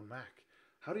spy an M1 Mac.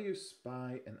 How do you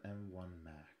spy an M1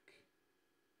 Mac?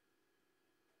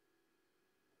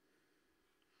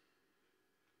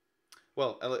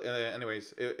 Well,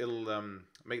 anyways, it'll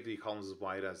make the columns as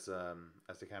wide as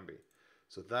they can be.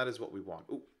 So that is what we want.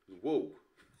 Ooh, whoa.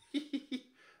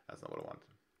 That's not what I wanted.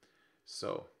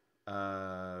 So,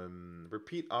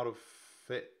 repeat auto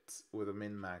fit with a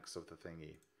min max of the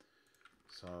thingy.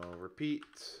 So, repeat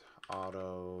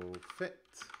auto fit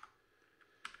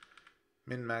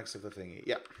min max of the thingy.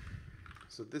 Yeah.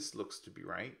 So this looks to be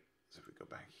right. So if we go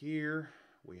back here,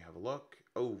 we have a look.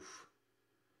 Oh,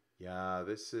 yeah,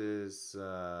 this is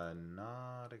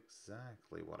not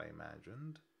exactly what I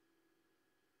imagined.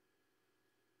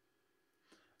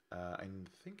 I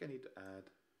think I need to add.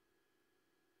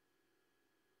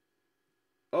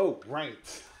 Oh,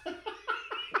 right.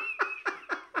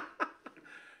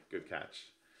 Good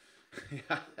catch.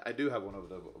 Yeah, I do have one of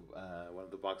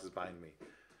the boxes behind me.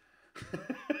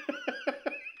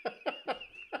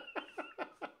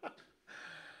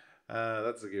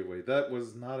 That's a giveaway. That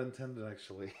was not intended,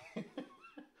 actually.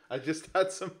 I just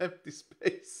had some empty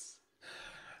space.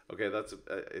 Okay,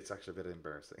 it's actually a bit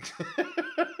embarrassing.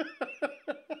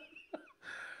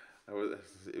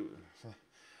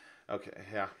 Okay,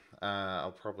 yeah.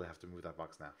 I'll probably have to move that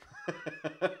box now.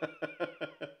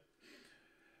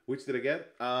 Which did I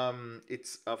get?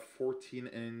 It's a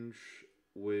 14-inch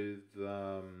with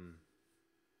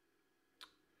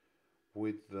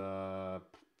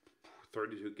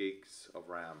 32 gigs of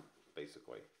RAM,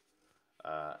 basically,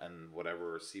 and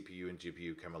whatever CPU and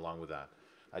GPU came along with that.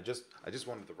 I just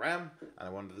wanted the RAM and I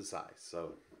wanted the size.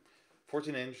 So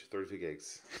 14-inch, 32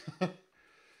 gigs,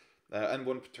 and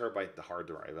 1 terabyte the hard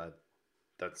drive.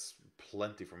 That's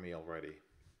plenty for me already.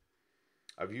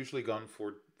 I've usually gone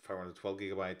for 512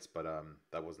 gigabytes, but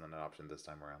that wasn't an option this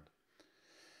time around.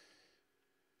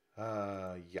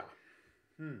 Yeah.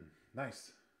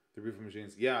 Nice. The Reefer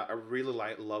Machines. Yeah, I really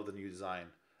love the new design.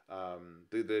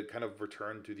 The kind of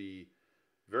return to the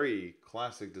very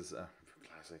classic design.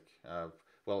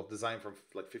 Design from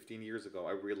like 15 years ago.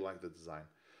 I really like the design.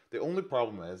 The only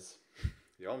problem is,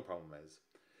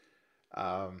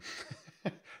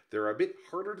 they're a bit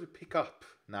harder to pick up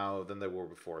now than they were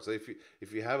before. So if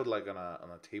you have it like on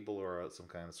a table or some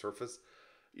kind of surface,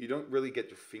 you don't really get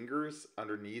your fingers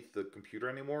underneath the computer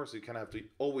anymore. So you kind of have to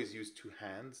always use 2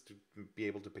 hands to be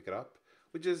able to pick it up,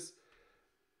 which is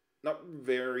not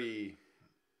very.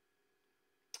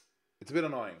 It's a bit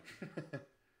annoying.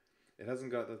 It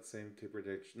hasn't got that same taper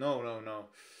edge. No.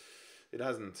 It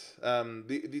hasn't.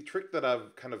 The trick that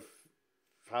I've kind of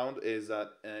found is that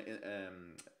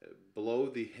below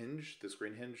the hinge, the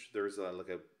screen hinge, there's like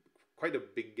a quite a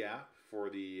big gap for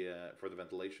the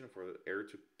ventilation for the air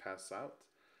to pass out,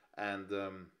 and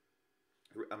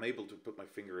I'm able to put my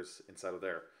fingers inside of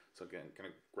there, so I can kind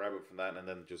of grab it from that and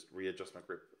then just readjust my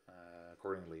grip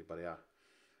accordingly. But yeah,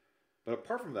 but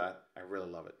apart from that, I really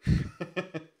love it.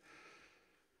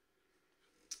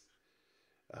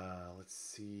 Let's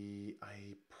see.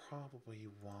 I probably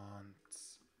want.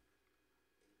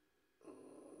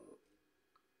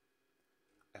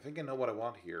 I think I know what I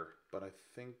want here, but I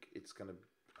think it's gonna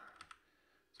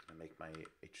make my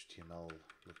HTML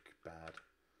look bad.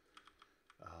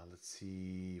 Let's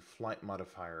see, flight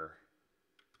modifier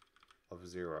of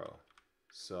 0.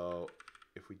 So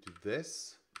if we do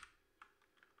this,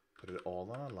 put it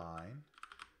all on a line,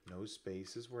 no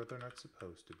spaces where they're not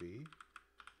supposed to be,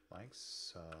 like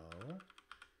so.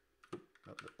 Oop,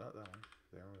 not that one.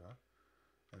 There we go.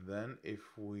 And then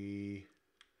if we,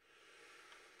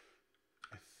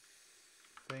 I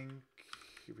think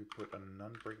if we put a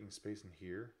non-breaking space in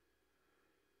here,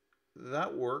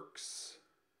 that works,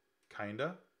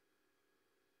 kinda.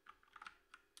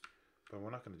 But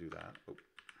we're not going to do that. Oh.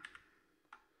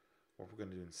 What we're going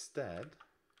to do instead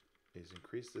is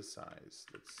increase this size.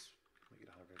 Let's make it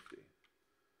 150.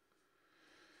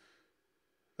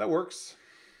 That works.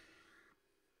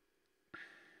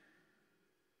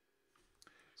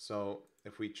 So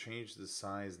if we change the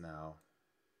size now,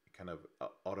 it kind of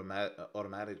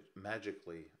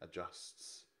magically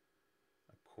adjusts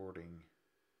according.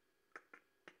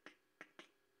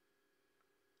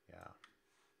 Yeah.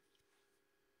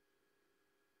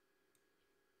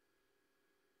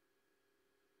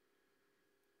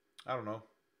 I don't know.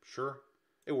 Sure.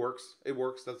 It works. It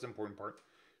works. That's the important part.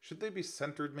 Should they be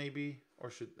centered maybe? Or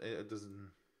should it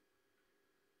doesn't...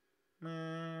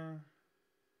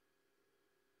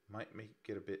 might make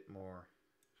it a bit more...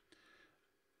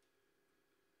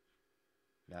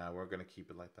 Nah, we're going to keep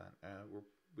it like that.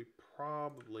 We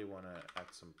probably want to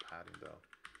add some padding though.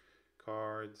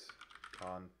 Cards.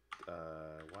 Why am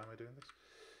I doing this?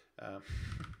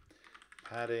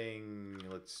 Padding,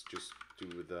 let's just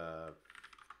do the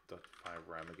 .5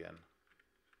 RAM again.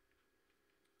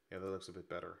 Yeah, that looks a bit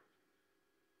better.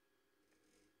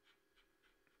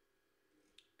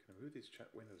 Can I move these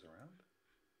chat windows around?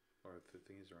 Or the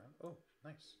thingies around? Oh,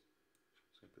 nice.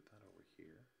 So I put that over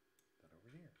here, that over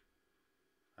here.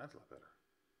 That's a lot better.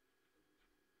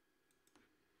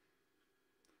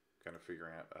 Kind of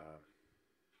figuring out,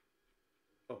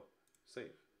 oh,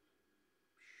 save.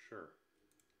 Sure.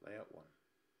 Layout 1.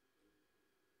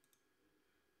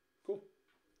 Cool.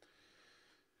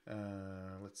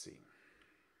 Let's see.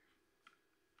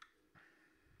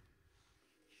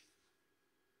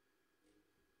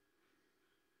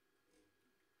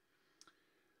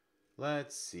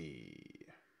 Let's see.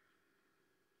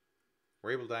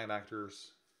 We're able to add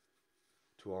actors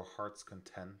to our heart's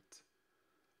content.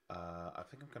 I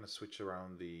think I'm going to switch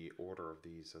around the order of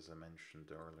these as I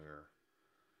mentioned earlier.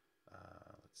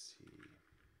 Let's see.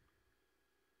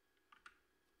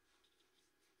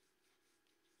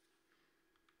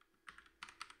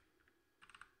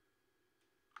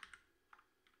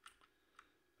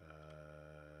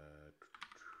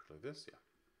 Like this, yeah.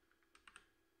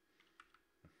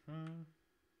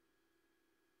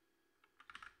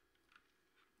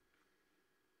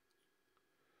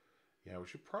 Yeah, we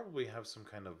should probably have some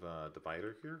kind of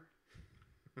divider here.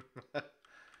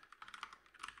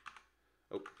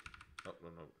 Oh,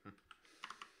 no.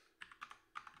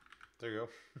 There you go.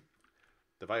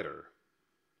 Divider.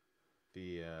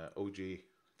 The OG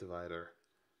divider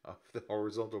of the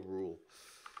horizontal rule.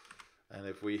 And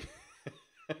if we...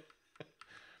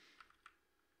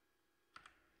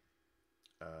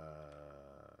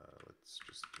 let's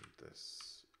just do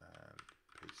this and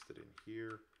paste it in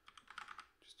here.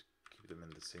 Just to keep them in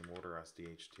the same order as the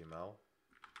HTML.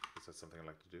 Because that's something I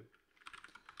like to do.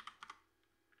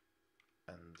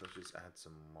 And let's just add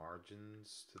some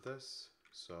margins to this.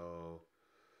 So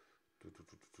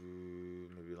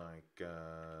maybe like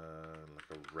a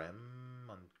rem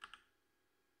on.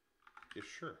 Yeah,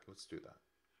 sure. Let's do that.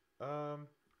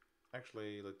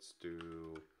 Actually, let's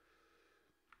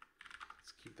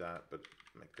keep that, but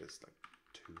make this like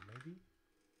 2 maybe.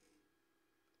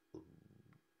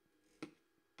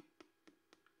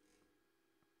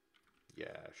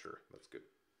 Yeah, sure. That's good.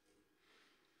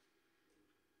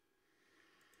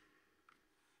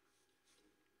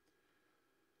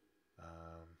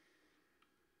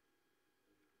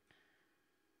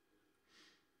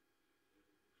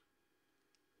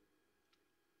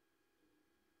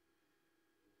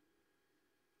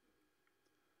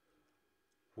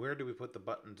 Where do we put the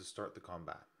button to start the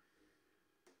combat?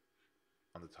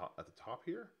 On the top, at the top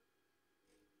here?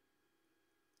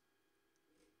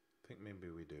 I think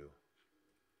maybe we do.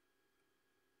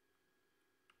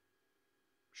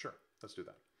 Sure, let's do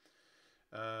that.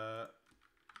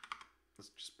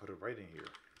 Let's just put it right in here.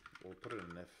 We'll put it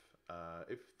in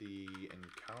if the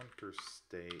encounter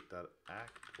state that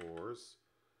actors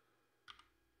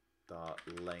dot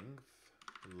length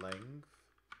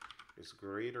is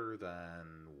greater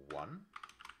than 1.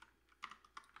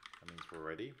 That means we're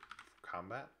ready for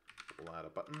combat. We'll add a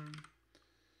button.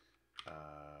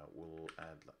 We'll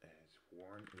add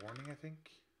warning, I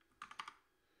think.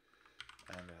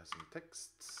 And it has some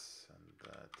text. And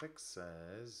the text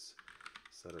says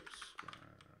setup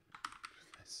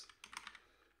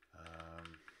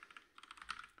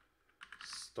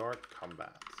start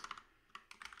combat.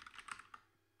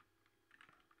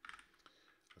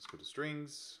 Let's go to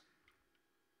strings.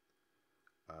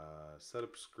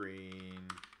 Setup screen.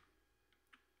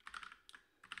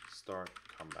 Start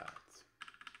combat.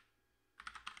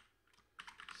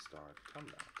 Start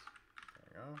combat. There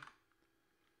we go.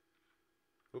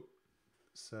 Oop.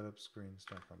 Setup screen.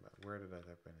 Start combat. Where did I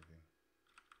type anything?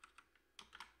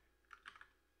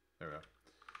 There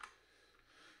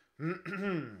we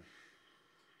go.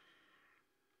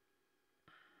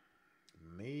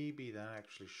 Maybe that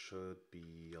actually should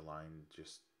be aligned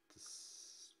just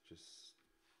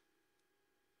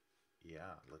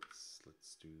yeah, let's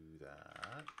do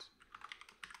that.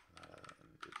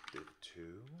 Div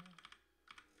 2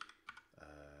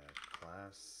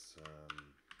 class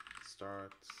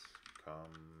start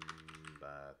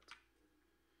combat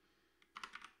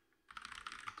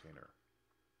container.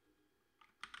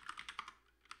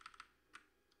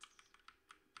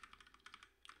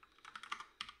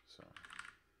 So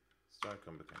start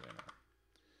combat container.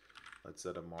 Let's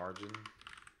set a margin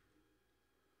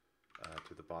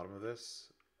to the bottom of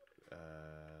this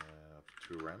of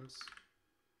 2 rems.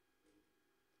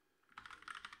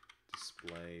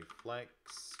 Display flex,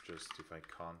 justify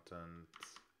content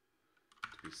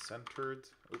to be centered.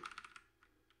 Oop.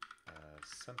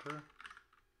 Center.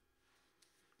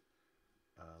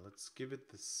 Let's give it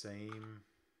the same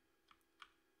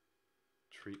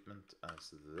treatment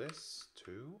as this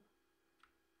too.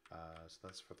 So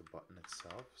that's for the button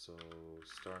itself. So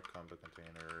start combat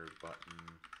container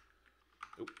button.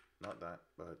 Oop, not that,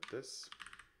 but this.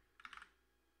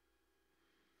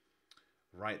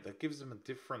 Right, that gives them a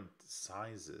different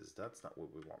sizes. That's not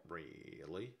what we want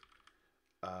really.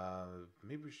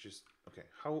 Maybe we should just okay.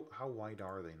 How wide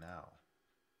are they now?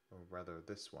 Or rather,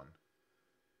 this one.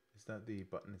 Is that the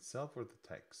button itself or the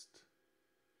text?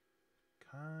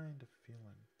 Kind of feel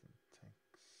like the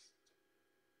text.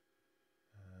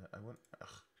 I want.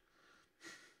 Ugh.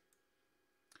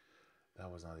 That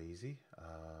was not easy.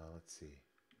 Let's see.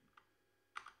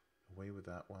 Away with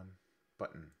that one.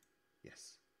 Button.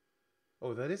 Yes.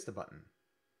 Oh, that is the button.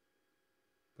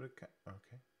 But it can,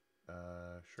 okay.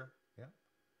 Sure. Yeah.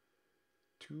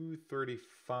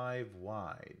 235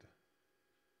 wide.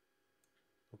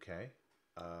 Okay.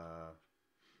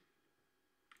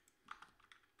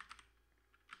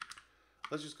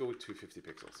 Let's just go with 250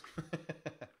 pixels.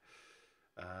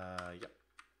 Yeah.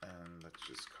 And let's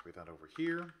just copy that over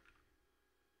here.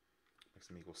 Makes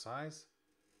them equal size.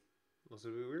 Looks a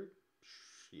bit weird.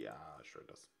 Yeah, sure it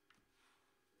does.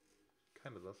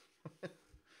 Kind of does.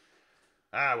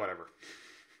 Whatever.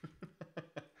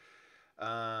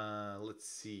 Let's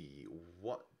see.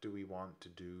 What do we want to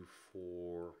do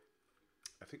for...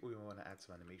 I think we want to add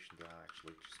some animation to that,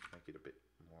 actually, just to make it a bit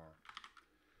more...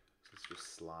 So let's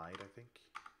just slide, I think.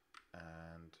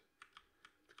 And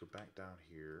if we go back down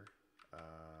here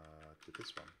to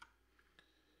this one.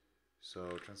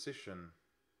 So transition,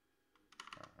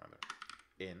 rather,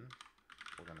 in,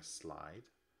 we're going to slide.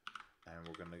 And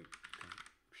we're going to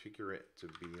configure it to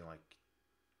be like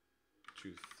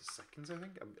 2 seconds, I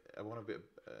think. I want a bit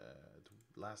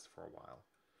to last for a while.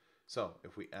 So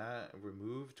if we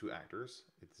remove 2 actors,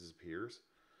 it disappears.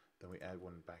 Then we add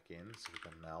one back in, so we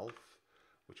got an elf,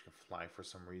 which can fly for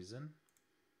some reason.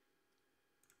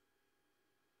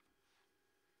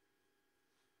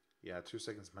 Yeah, 2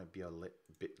 seconds might be a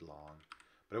bit long,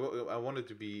 but I want it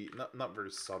to be not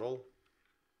very subtle.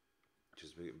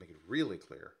 Just make it really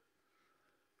clear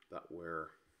that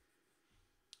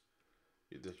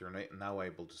you're now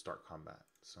able to start combat.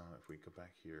 So if we go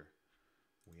back here,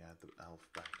 we add the elf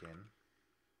back in.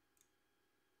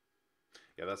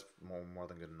 Yeah, that's more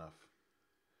than good enough.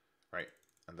 Right,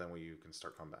 and then you can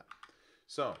start combat.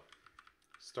 So,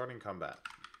 starting combat.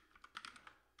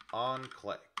 On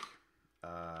click.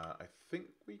 I think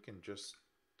we can just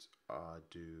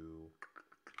do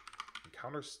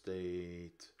encounter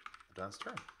state advanced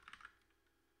turn.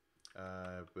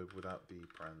 But without the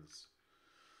parens.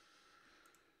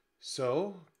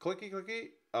 So, clicky clicky.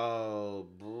 Oh,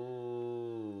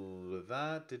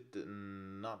 that did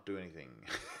not do anything.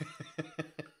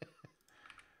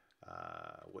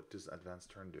 What does advanced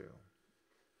turn do?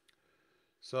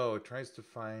 So it tries to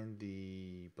find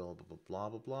the blah blah blah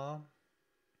blah blah.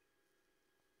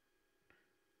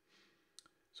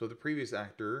 So the previous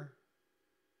actor.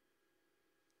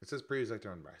 It says previous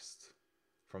actor on rest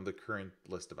from the current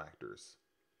list of actors.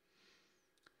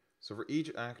 So for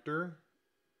each actor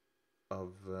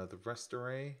of the rest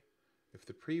array, if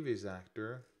the previous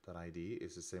actor .id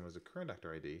is the same as the current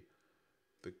actor ID,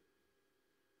 the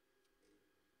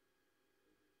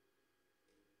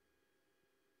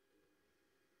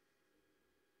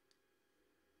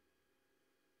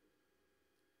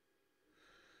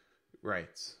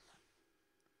right.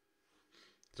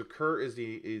 So cur is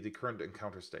the current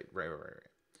encounter state. Right.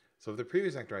 So if the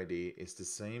previous actor ID is the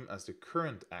same as the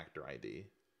current actor ID,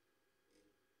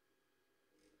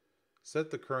 set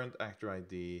the current actor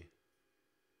ID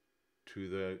to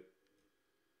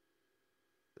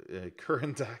the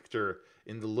current actor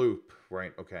in the loop,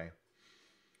 right? Okay.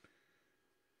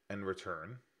 And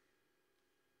return.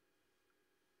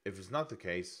 If it's not the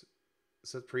case,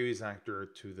 set previous actor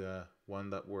to the one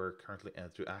that we're currently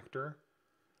to actor.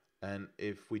 And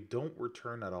if we don't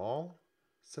return at all,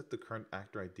 set the current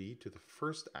actor ID to the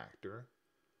first actor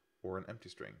or an empty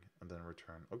string and then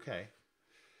return. Okay.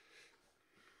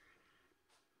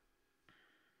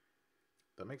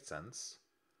 That makes sense.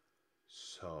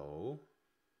 So,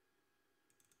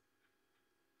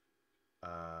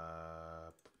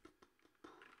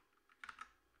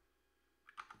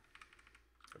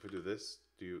 if we do this,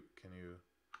 can you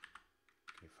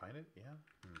find it? Yeah.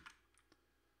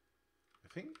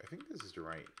 I think this is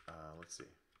right. Let's see.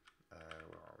 Where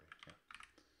are we? Yeah.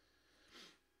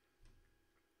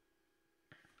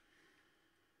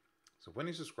 So when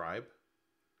you subscribe,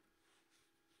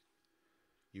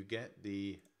 you get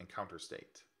the encounter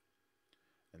state.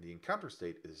 And the encounter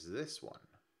state is this one,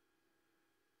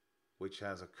 which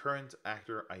has a current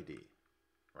actor ID,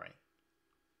 right?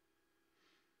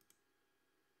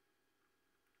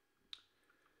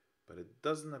 But it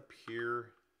doesn't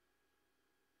appear.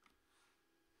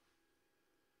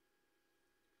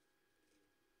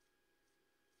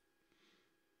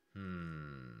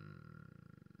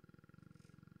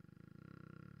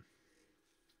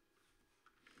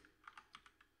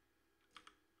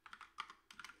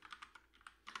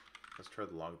 Let's try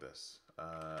to log this.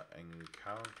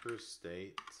 Encounter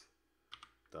state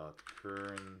dot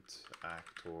current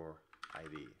actor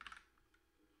ID.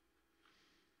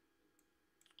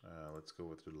 Let's go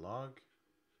with the log.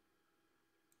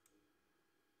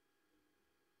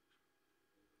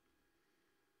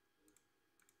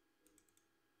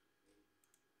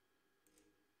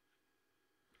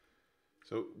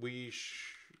 So we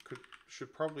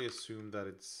should probably assume that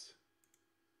it's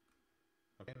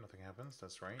okay. Nothing happens.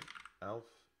 That's right. Elf.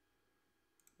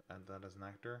 Add that as an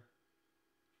actor.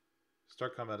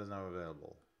 Start combat is now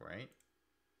available. Right.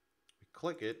 We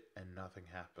click it and nothing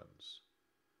happens.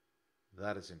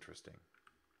 That is interesting.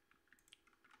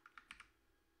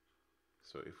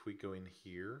 So if we go in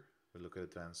here, we look at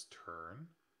advanced turn.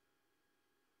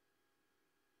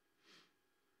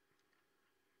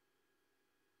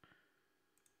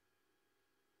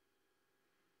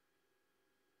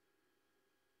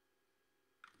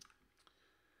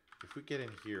 If we get in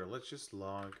here, let's just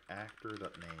log actor.name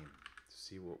to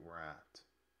see what we're at.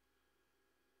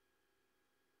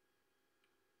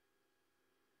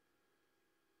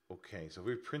 Okay, so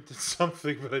we printed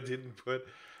something, but I didn't put.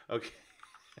 Okay.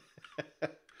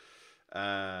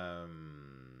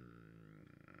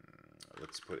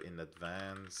 Let's put in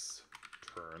advance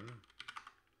turn,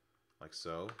 like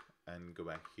so, and go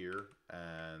back here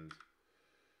and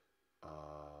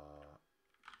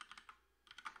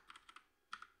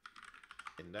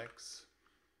index.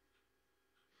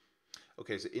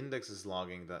 Okay, so index is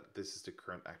logging that this is the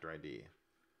current actor ID,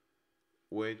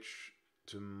 which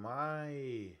to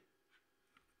my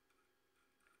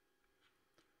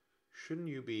shouldn't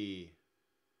you be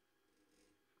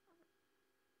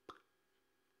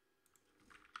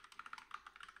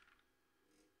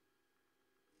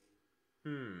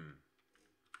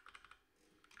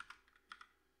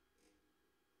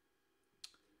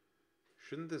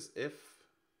shouldn't this if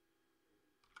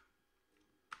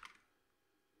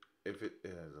it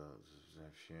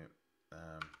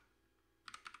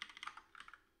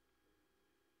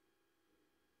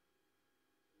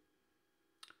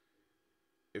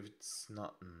if it's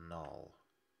not null,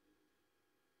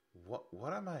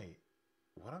 what am I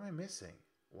What am I missing?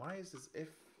 Why is this if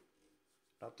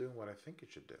not doing what I think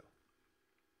it should do?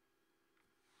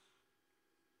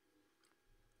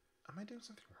 Am I doing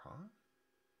something wrong?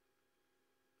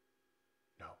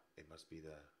 No, it must be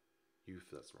the youth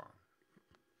that's wrong.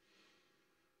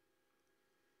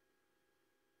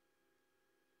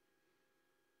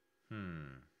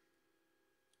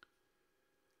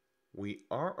 We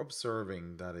are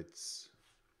observing that it's...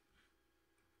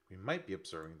 We might be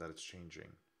observing that it's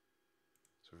changing.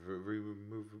 So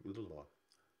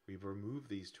we remove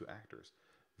these two actors.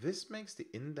 This makes the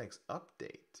index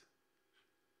update.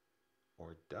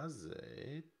 Or does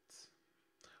it?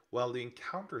 Well, the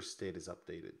encounter state is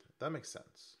updated. That makes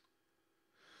sense.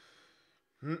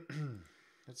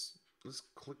 Let's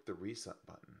click the reset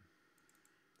button.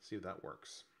 See if that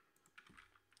works.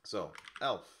 So,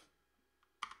 elf.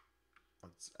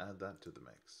 Let's add that to the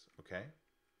mix. Okay.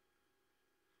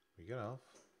 We got elf.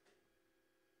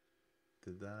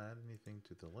 Did that add anything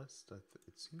to the list?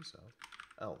 It seems so.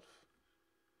 Elf.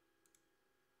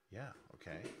 Yeah,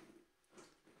 okay.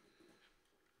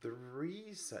 The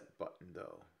reset button,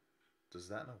 though. Does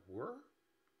that not work?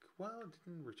 Well, it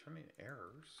didn't return any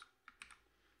errors.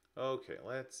 Okay,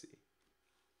 let's see.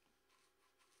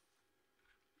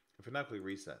 If I now click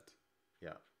reset.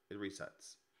 Yeah, it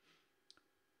resets.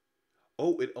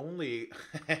 Oh, it only...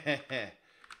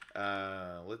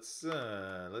 let's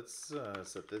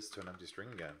set this to an empty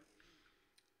string again.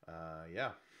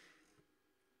 Yeah.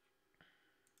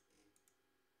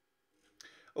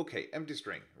 Okay, empty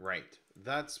string. Right.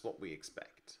 That's what we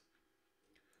expect.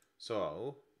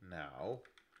 So, now,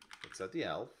 let's set the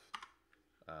elf.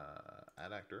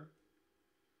 Add actor.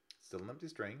 Still an empty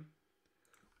string.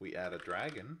 We add a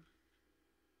dragon.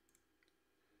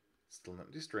 Still an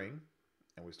empty string.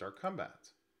 And we start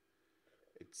combat.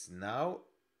 It's now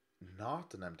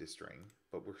not an empty string,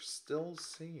 but we're still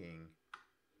seeing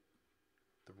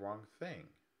the wrong thing.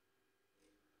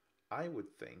 I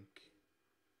would think...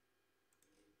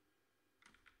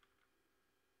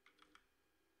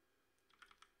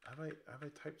 Have I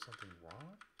typed something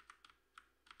wrong?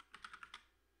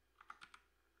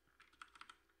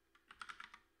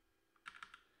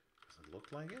 Does it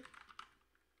look like it?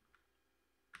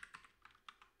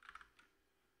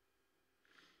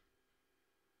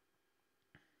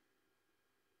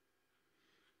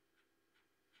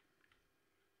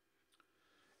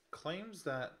 Claims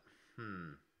that,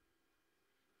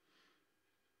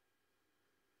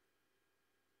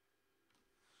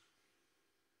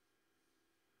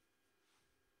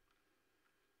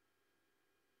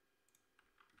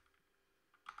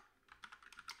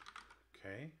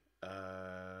 okay,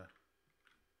 I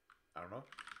don't know,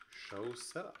 show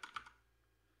setup.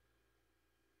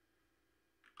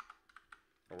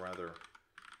 Or rather,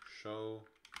 show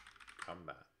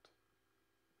combat.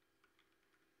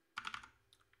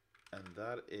 And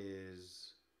that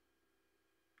is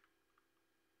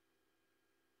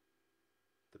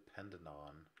dependent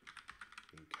on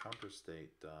encounter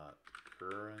state dot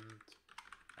current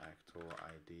actor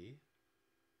ID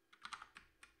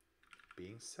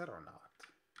being set or not.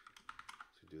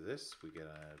 So we do this, we get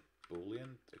a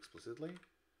boolean explicitly,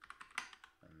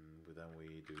 and then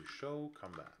we do show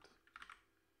combat.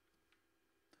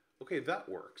 Okay, that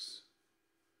works.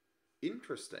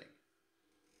 Interesting.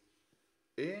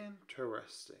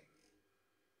 Interesting.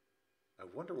 I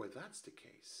wonder why that's the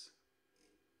case.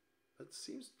 That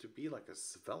seems to be like a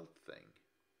svelte thing.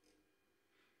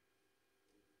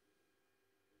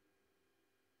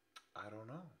 I don't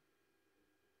know.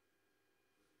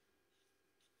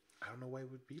 I don't know why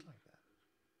it would be like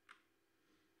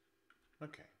that.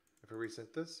 Okay, if I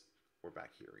reset this, we're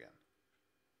back here again.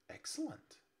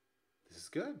 Excellent. This is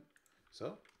good.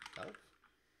 So, elf.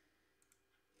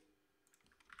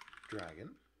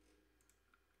 Dragon.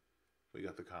 We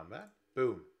got the combat.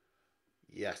 Boom.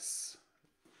 Yes.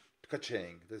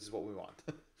 Ka-ching. This is what we want.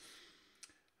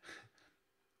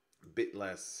 Bit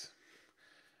less.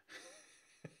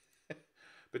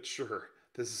 But sure,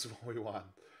 this is what we want.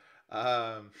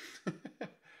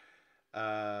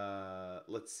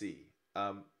 Let's see.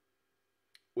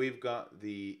 We've got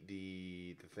the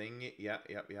thing. Yeah.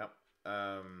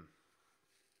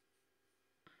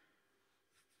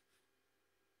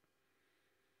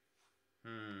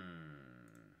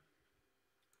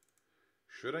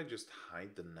 Should I just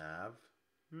hide the nav?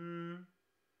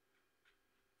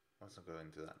 Let's not go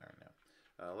into that right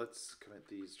now. Let's commit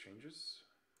these changes.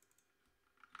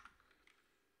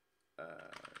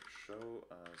 Show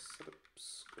setup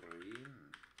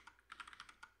screen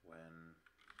when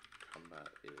combat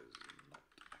is not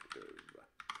active.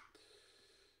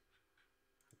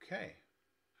 Okay.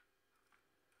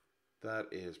 That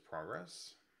is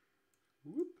progress.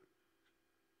 Whoop.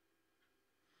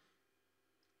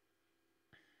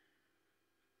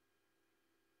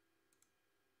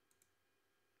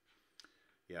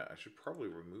 Yeah, I should probably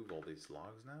remove all these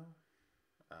logs now.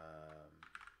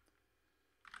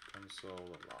 Console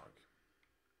log.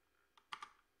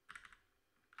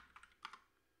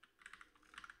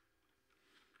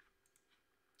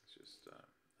 Let's just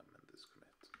amend this commit.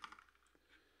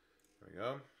 There we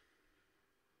go.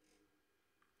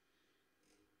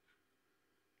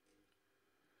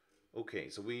 Okay,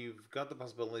 so we've got the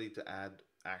possibility to add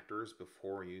actors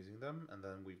before using them, and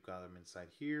then we've got them inside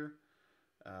here.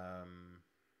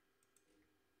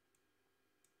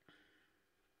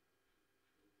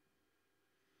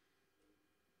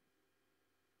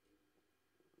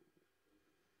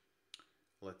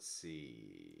 Let's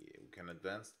see, we can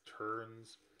advance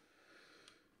turns.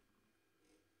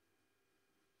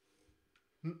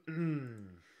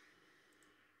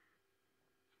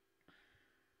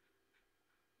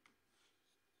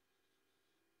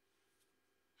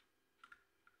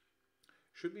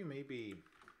 Should be maybe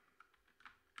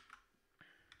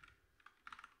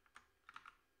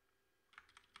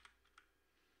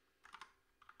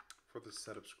for the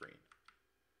setup screen.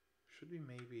 Should be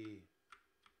maybe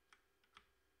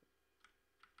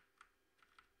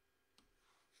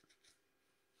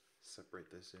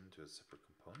separate this into a separate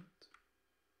component.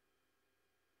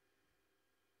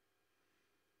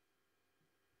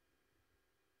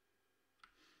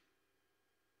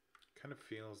 Kind of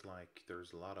feels like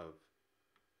there's a lot of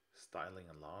styling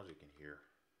and logic in here.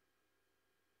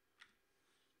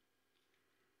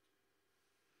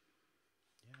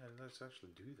 Yeah, let's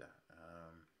actually do that.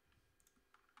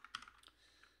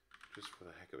 Just for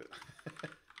the heck of it.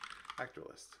 Actor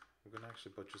list. We're gonna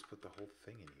actually just put the whole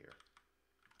thing in here,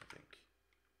 I think.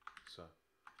 So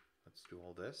let's do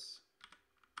all this.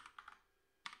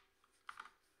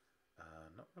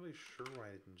 Not really sure why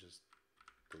I didn't just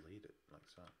delete it like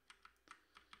so.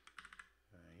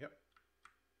 Yep.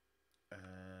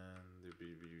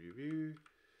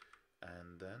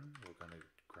 And then we're gonna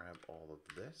grab all of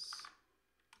this,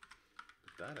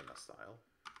 put that in a style.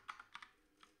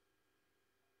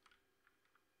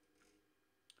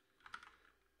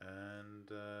 And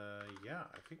yeah,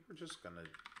 I think we're just gonna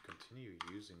continue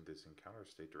using this encounter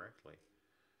state directly.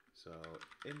 So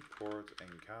import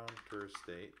encounter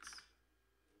states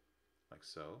like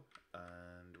so,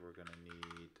 and we're gonna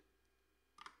need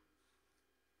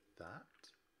that.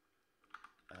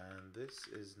 And this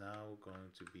is now going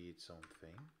to be its own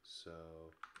thing.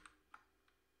 So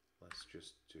let's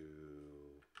just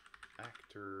do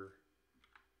actor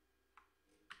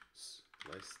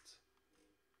list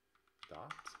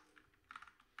dot.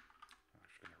 I'm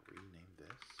actually going to rename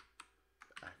this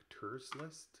actors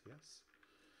list. Yes.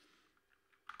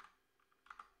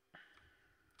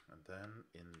 And then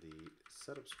in the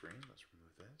setup screen, let's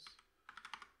remove this.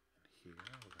 And here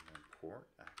we're going to import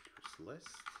actors list.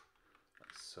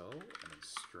 Like so, and in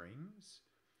strings,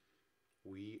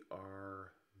 we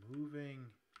are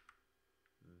moving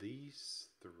these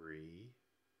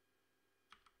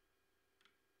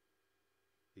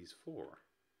four.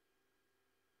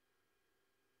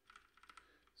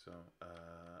 So,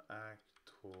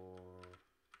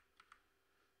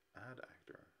 add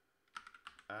actor,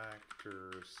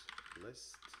 actors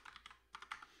list,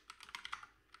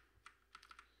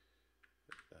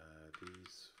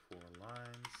 these 4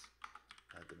 lines.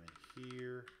 Add them in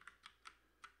here.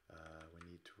 We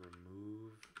need to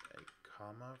remove a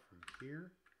comma from here.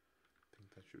 I think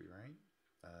that should be right.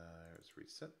 Let's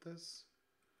reset this.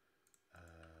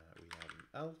 We add an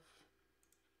elf.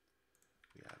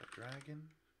 We add a dragon.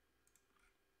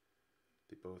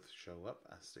 They both show up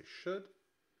as they should.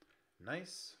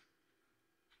 Nice.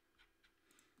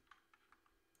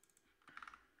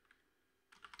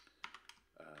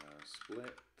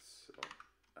 Split.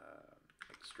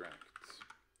 Extract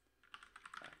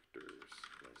actors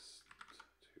list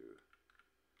to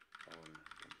own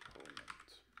component.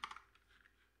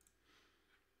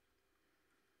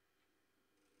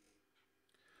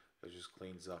 That just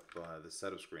cleans up the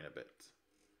setup screen a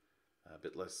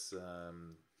bit less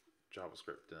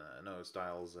JavaScript, no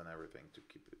styles and everything to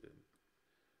keep it in,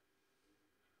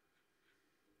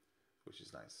 which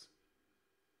is nice.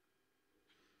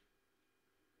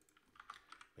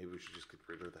 Maybe we should just get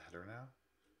rid of the header now.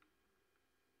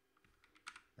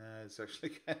 It's actually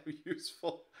kind of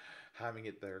useful having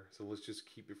it there, so let's just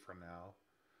keep it for now.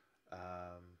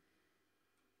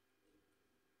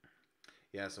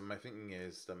 Yeah, so my thinking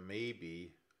is that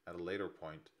maybe at a later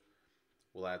point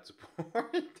we'll add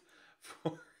support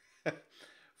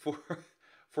for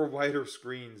for wider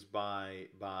screens by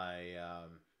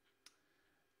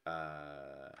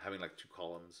having like two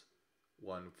columns,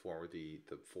 one for the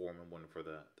form and one for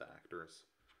the actors.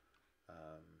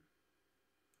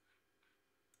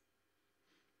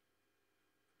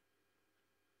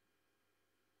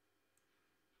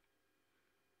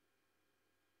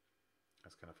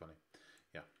 That's kind of funny.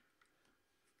 Yeah.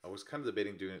 I was kind of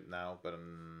debating doing it now, but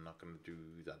I'm not going to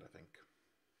do that, I think.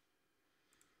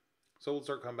 So we'll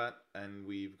start combat, and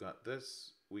we've got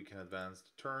this. We can advance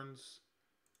the turns.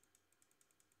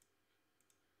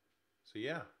 So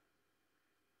yeah.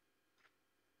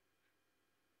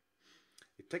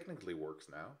 It technically works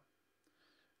now.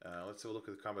 Let's have a look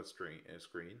at the combat screen.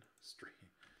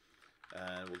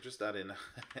 And we'll just add in an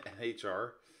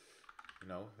HR. You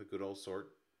know, the good old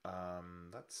sort.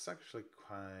 That's actually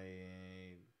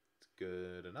quite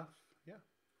good enough. Yeah.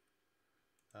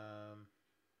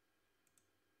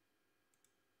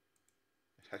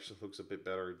 It actually looks a bit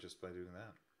better just by doing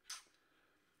that.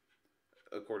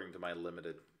 According to my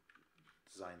limited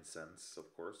design sense,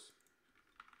 of course.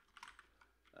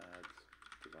 Add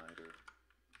divider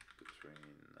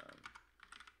between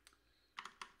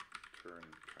turn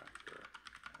tracker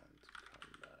and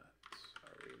combat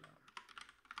arena.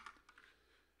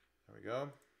 There we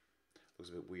go. Looks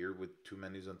a bit weird with two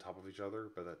menus on top of each other,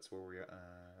 but that's where we're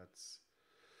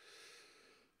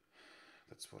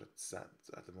that's what it's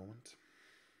at the moment.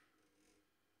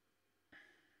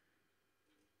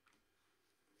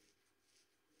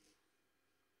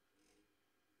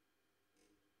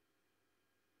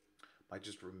 Might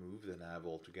just remove the nav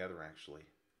altogether, actually,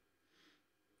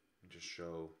 and just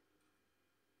show.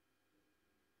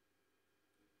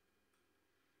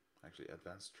 Actually,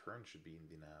 advanced turn should be in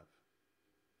the nav.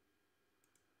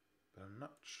 But I'm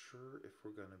not sure if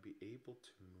we're going to be able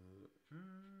to move.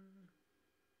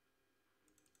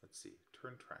 Let's see.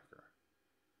 Turn tracker.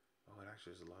 Oh, it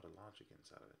actually has a lot of logic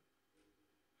inside of it.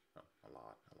 Oh, a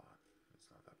lot.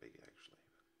 It's not that big, actually.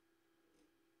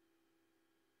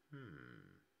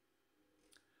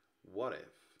 What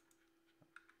if?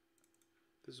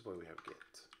 This is why we have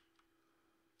get.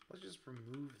 Let's just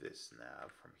remove this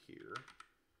nav from here.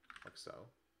 Like so.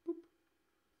 Boop.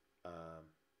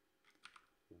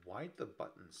 Why'd the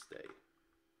button stay?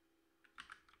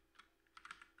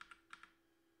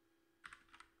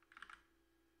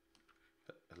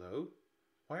 Hello?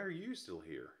 Why are you still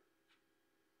here?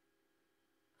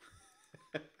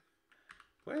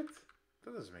 What?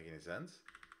 That doesn't make any sense.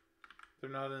 They're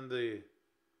not in the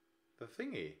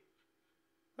thingy.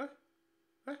 What?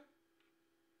 Huh.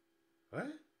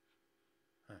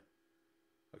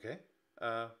 Okay.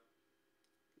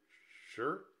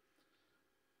 Sure.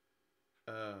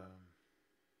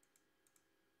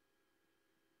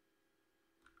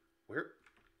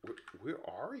 Where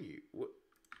are you? What?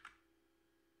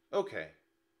 Okay.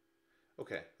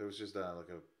 There was just like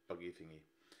a buggy thingy.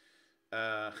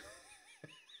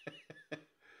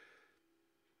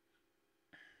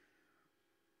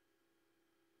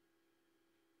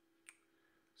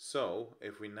 So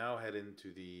if we now head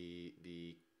into the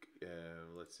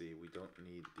let's see, we don't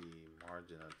need the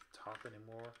margin at the top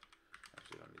anymore.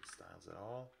 Actually, don't need styles at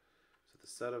all. So the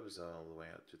setup is all the way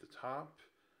up to the top.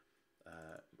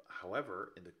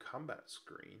 However, in the combat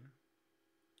screen,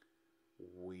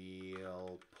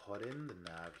 we'll put in the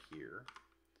nav here.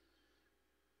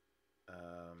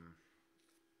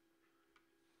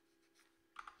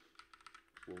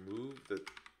 We'll move the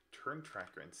turn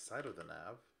tracker inside of the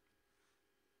nav.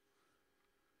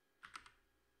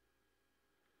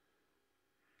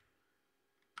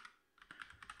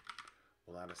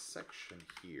 We'll add a section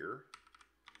here.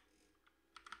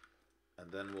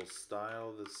 And then we'll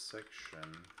style this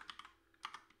section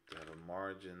to have a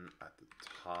margin at the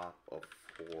top of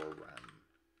 4 rem.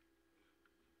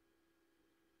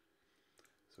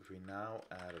 So if we now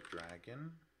add a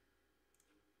dragon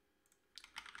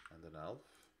and an elf,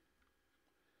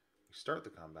 we start the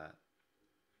combat.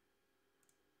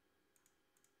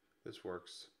 This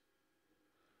works.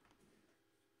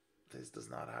 This does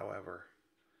not, however.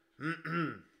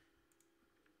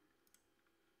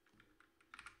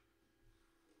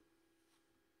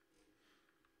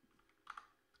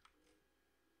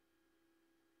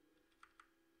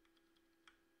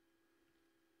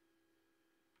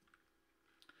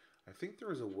 I think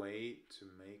there is a way to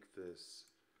make this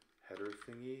header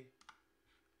thingy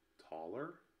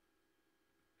taller.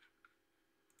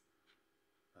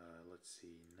 Let's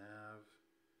see, nav.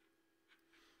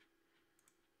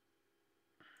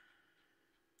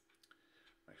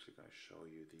 I'm actually going to show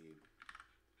you the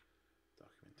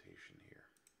documentation here.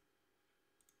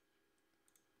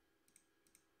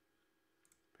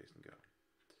 Paste and go.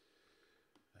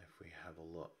 have a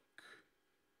look.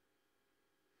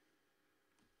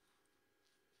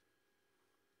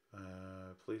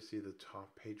 Please see the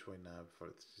top pageway nav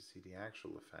to see the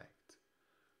actual effect.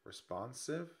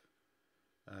 Responsive.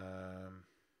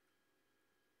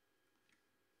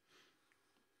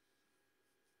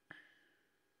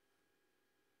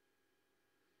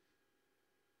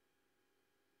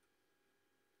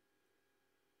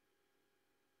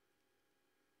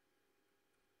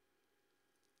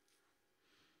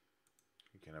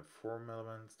 You can have form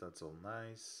elements, that's all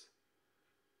nice.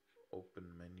 Open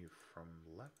menu from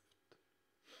left.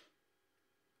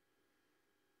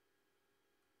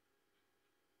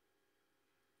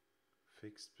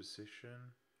 Fixed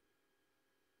position.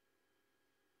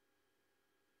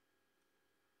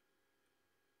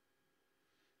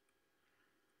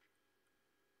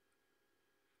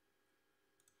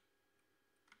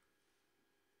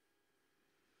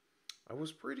 I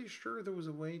was pretty sure there was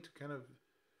a way to kind of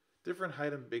different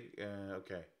height and big.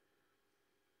 Okay.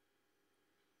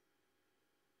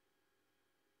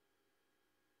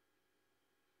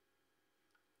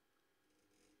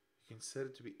 You can set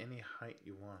it to be any height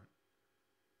you want.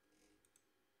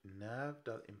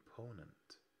 Nav.imponent.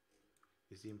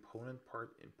 Is the imponent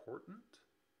part important?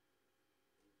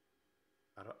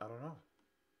 I don't know.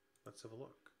 Let's have a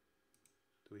look.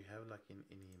 Do we have like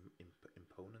any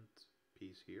imponent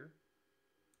piece here?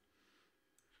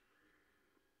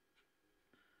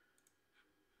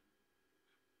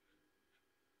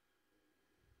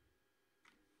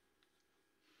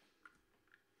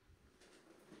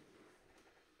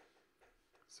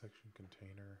 Section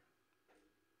container.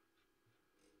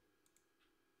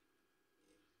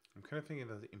 I'm kind of thinking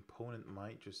that the imponent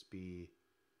might just be,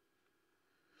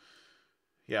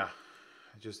 yeah,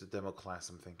 just a demo class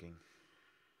I'm thinking.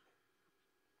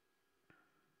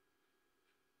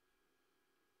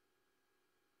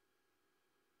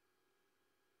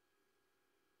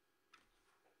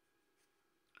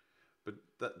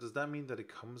 But does that mean that it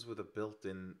comes with a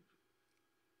built-in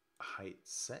height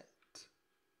set?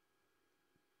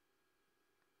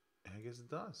 I guess it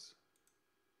does.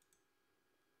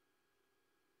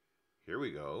 Here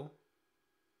we go.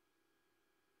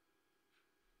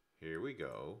 Here we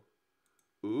go.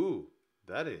 Ooh,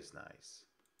 that is nice.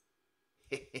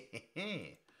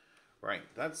 Right,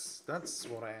 that's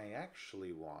what I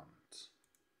actually want.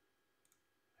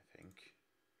 I think.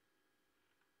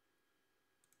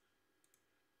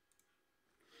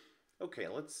 Okay,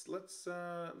 let's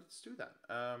do that.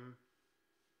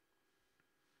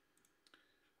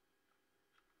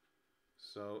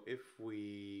 So if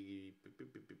we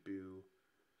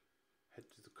head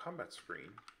to the combat screen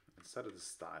instead of the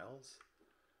styles,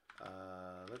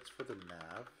 let's for the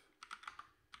nav.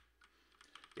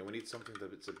 Yeah, we need something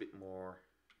that it's a bit more.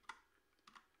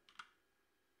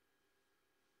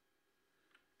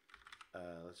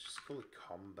 Let's just call it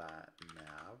combat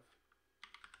nav,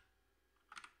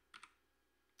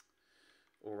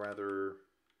 or rather.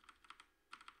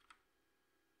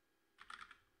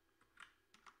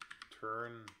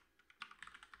 Turn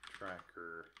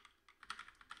tracker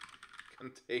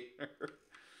container.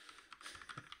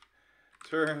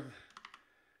 turn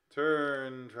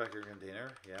tracker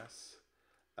container, yes.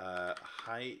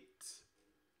 Height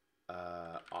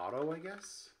auto, I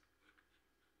guess.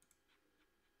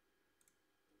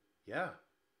 Yeah.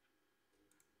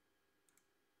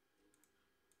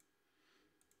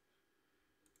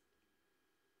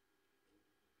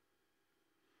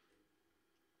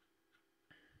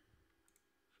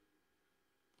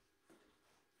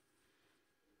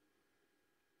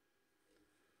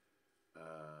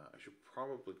 I should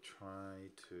probably try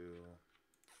to.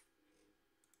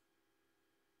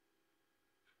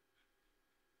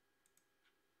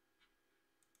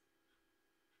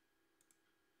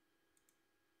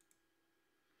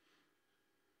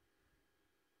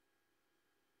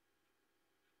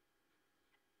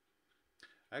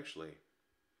 Actually,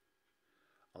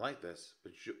 I like this,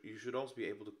 but you should also be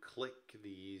able to click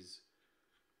these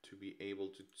to be able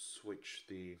to switch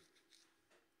the.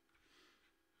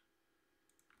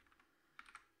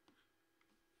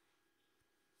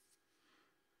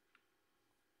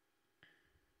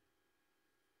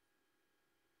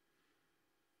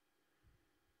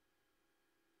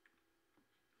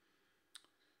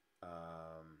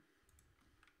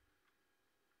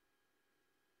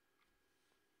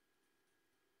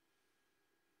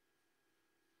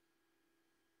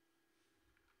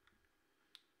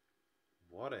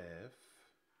 What if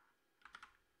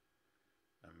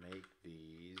I make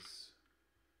these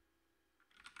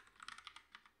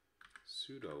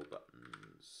pseudo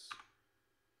buttons,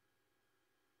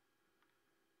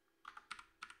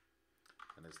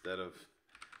 and instead of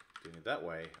doing it that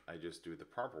way, I just do it the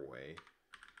proper way.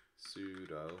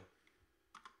 Sudo,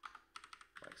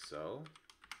 like so.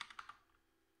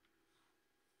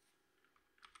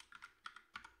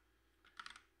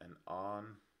 And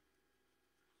on,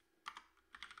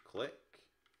 click.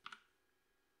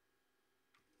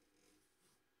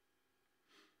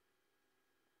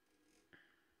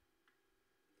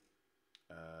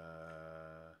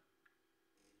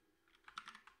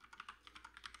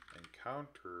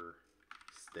 Encounter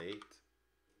state.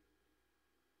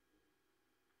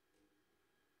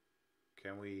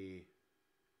 Can we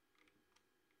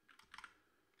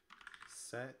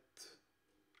set,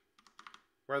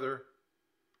 rather,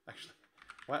 actually,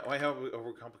 why have we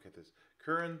overcomplicate this?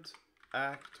 Current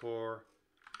actor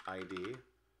ID,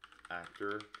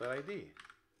 actor.id. I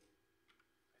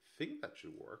think that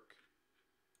should work.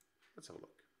 Let's have a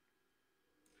look.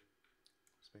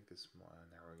 Let's make this more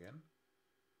narrow again.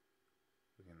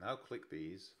 We can now click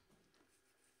these.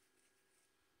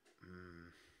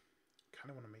 Kind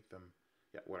of want to make them,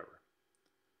 yeah, whatever.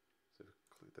 So if we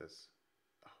click this,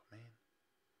 oh man,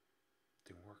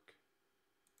 didn't work.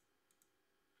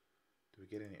 Do we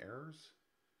get any errors?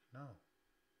 No.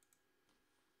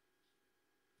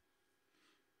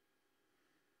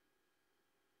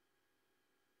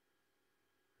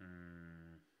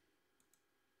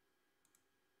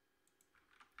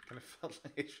 Kind of felt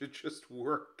like it should just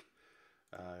work.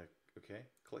 Okay,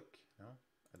 click, no.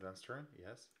 Advanced turn,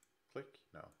 yes. Click,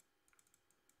 no.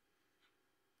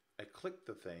 I clicked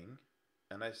the thing,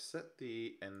 and I set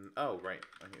the, and oh right,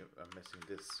 I'm missing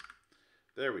this.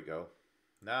 There we go.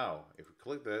 Now, if we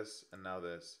click this, and now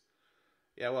this.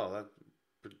 Yeah, well,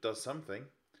 that does something.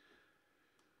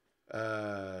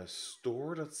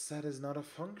 Store.set is not a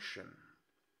function.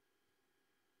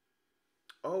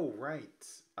 Oh, right.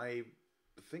 I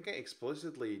think I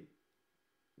explicitly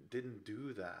didn't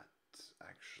do that,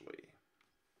 actually.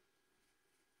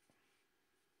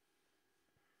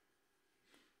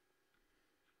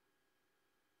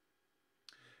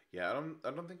 Yeah, I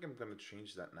don't think I'm gonna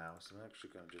change that now, so I'm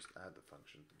actually gonna just add the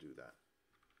function to do that.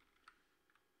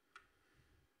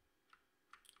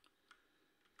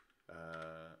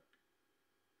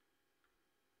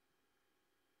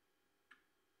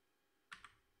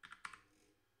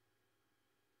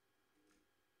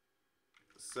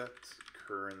 Set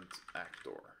current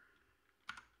actor.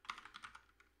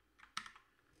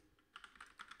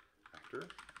 Actor.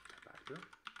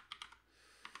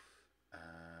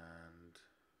 And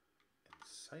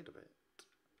inside of it,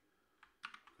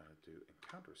 I'm going to do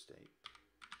encounter state,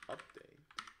 update,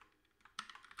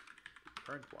 the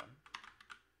current one.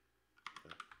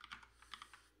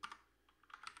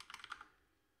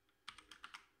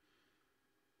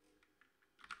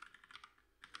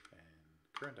 And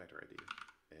current actor ID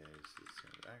is the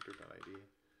same as actor.id.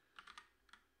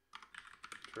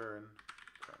 Return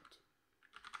current.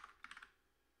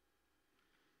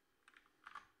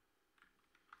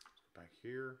 Let's go back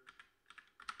here.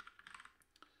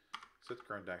 Set the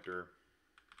current actor.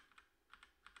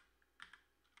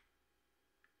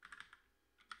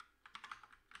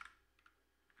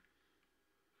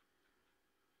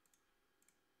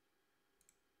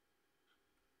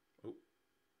 Oh.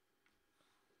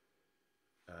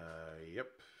 Yep,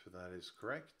 that is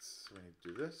correct. So we need to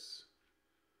do this.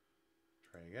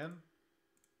 Try again.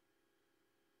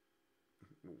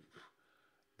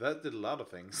 That did a lot of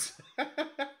things.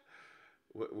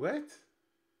 What?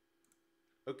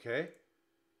 Okay.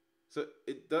 So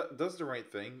it does the right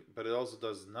thing, but it also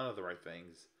does none of the right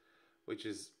things, which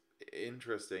is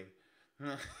interesting.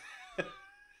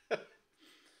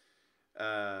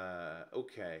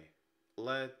 Okay.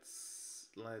 Let's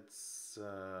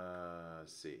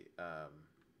see.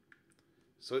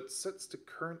 So it sets the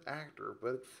current actor,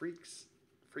 but it freaks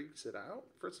it out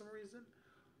for some reason,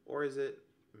 or is it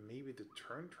maybe the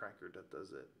turn tracker that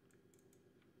does it?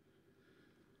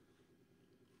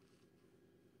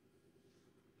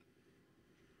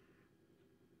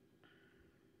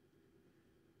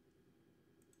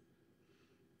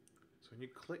 So when you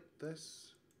click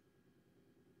this,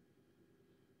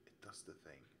 it does the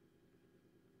thing.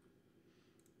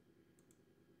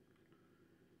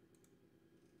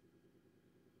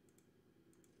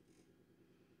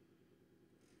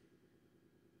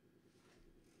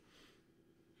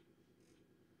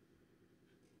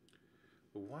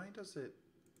 But why does it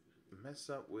mess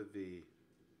up with the...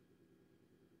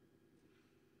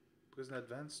 Because in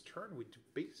advanced turn, we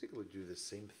basically do the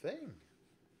same thing.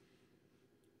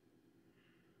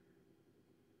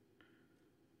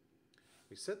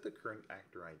 We set the current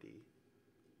actor ID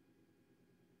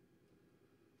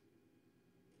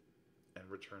and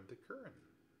return the current.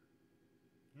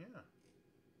 Yeah.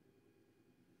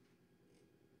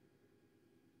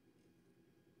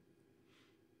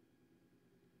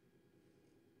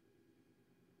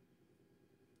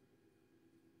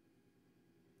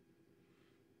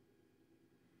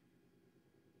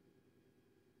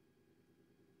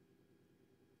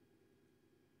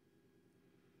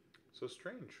 So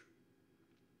strange.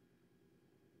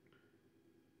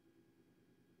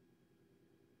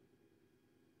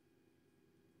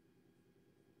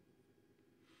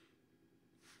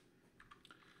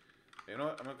 You know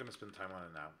what? I'm not going to spend time on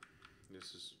it now.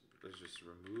 Let's just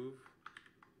remove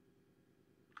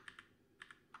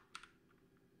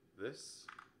this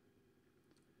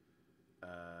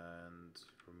and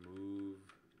remove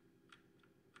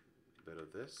a bit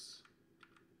of this.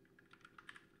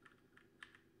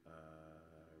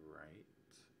 Right.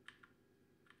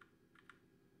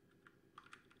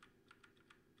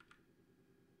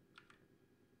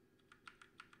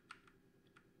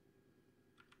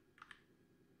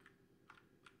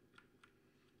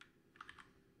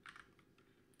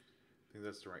 I think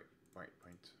that's the right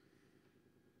point.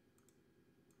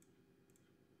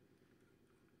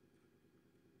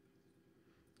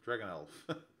 Dragon Elf.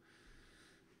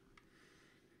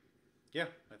 Yeah,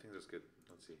 I think that's good.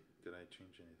 Let's see. Did I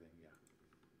change anything? Yeah.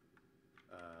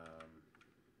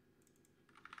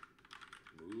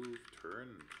 Move turn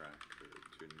tracker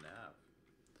to nav.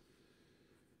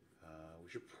 We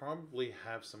should probably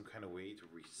have some kind of way to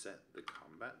reset the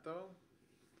combat though.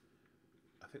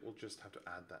 I think we'll just have to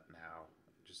add that now.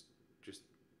 Just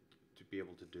to be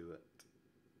able to do it.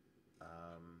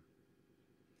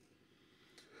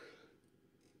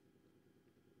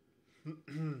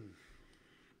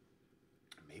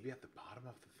 Maybe at the bottom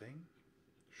of the thing?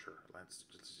 Sure, let's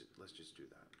just do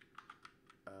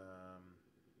that.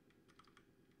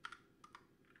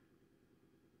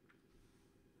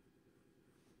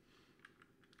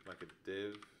 Like a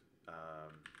div,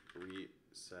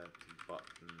 reset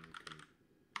button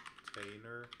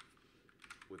container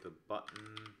with a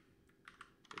button.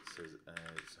 It says it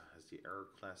has the error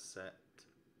class set.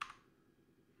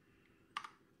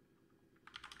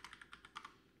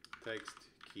 Text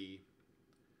key.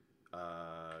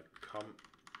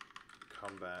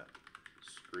 Combat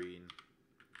screen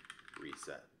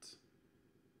reset.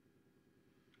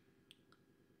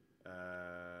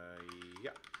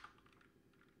 Yeah.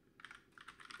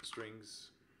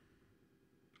 Strings.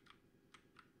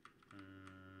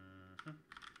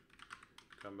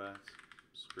 Combat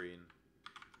screen.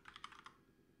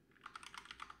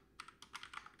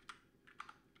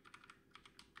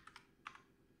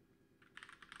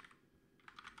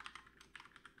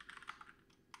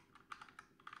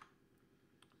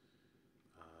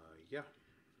 Yeah.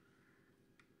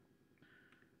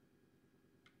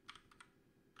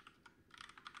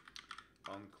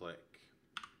 On click.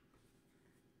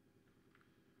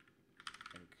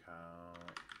 And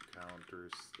counter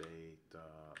state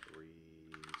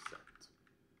reset.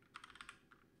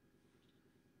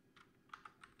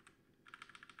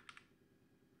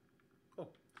 Oh.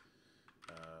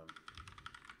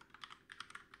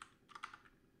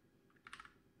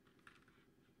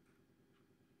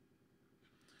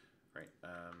 Right. I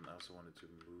also wanted to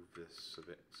move this a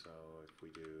bit. So if we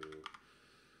do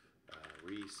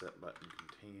reset button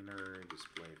container,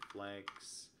 display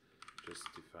flex,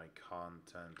 justify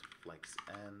content, flex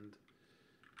end.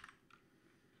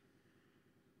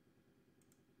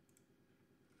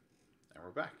 And we're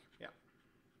back. Yeah.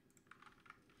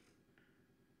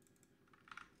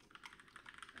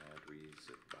 Add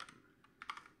reset button.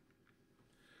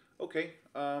 Okay,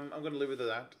 I'm going to leave it at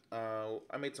that.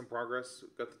 I made some progress.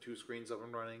 Got the 2 screens up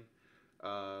and running.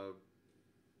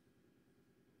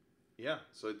 Yeah,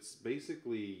 so it's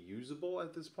basically usable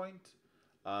at this point.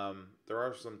 There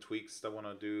are some tweaks that I want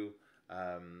to do,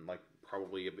 like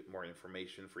probably a bit more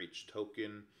information for each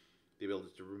token, the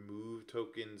ability to remove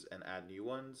tokens and add new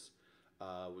ones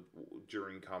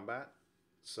during combat.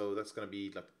 So that's going to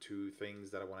be like 2 things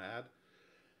that I want to add.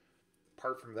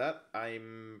 Apart from that,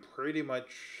 I'm pretty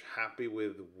much happy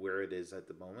with where it is at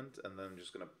the moment, and then I'm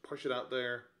just going to push it out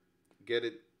there, get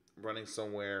it running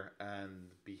somewhere,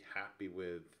 and be happy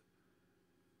with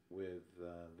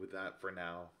that for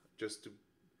now, just to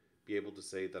be able to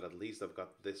say that at least I've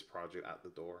got this project at the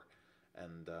door,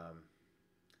 and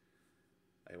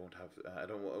I won't have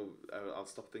I'll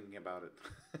stop thinking about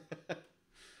it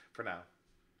for now.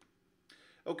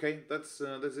 Okay, that's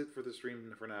it for the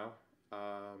stream for now.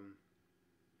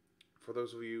 For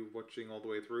those of you watching all the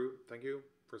way through, thank you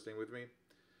for staying with me.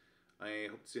 I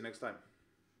hope to see you next time.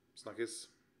 Snuckis.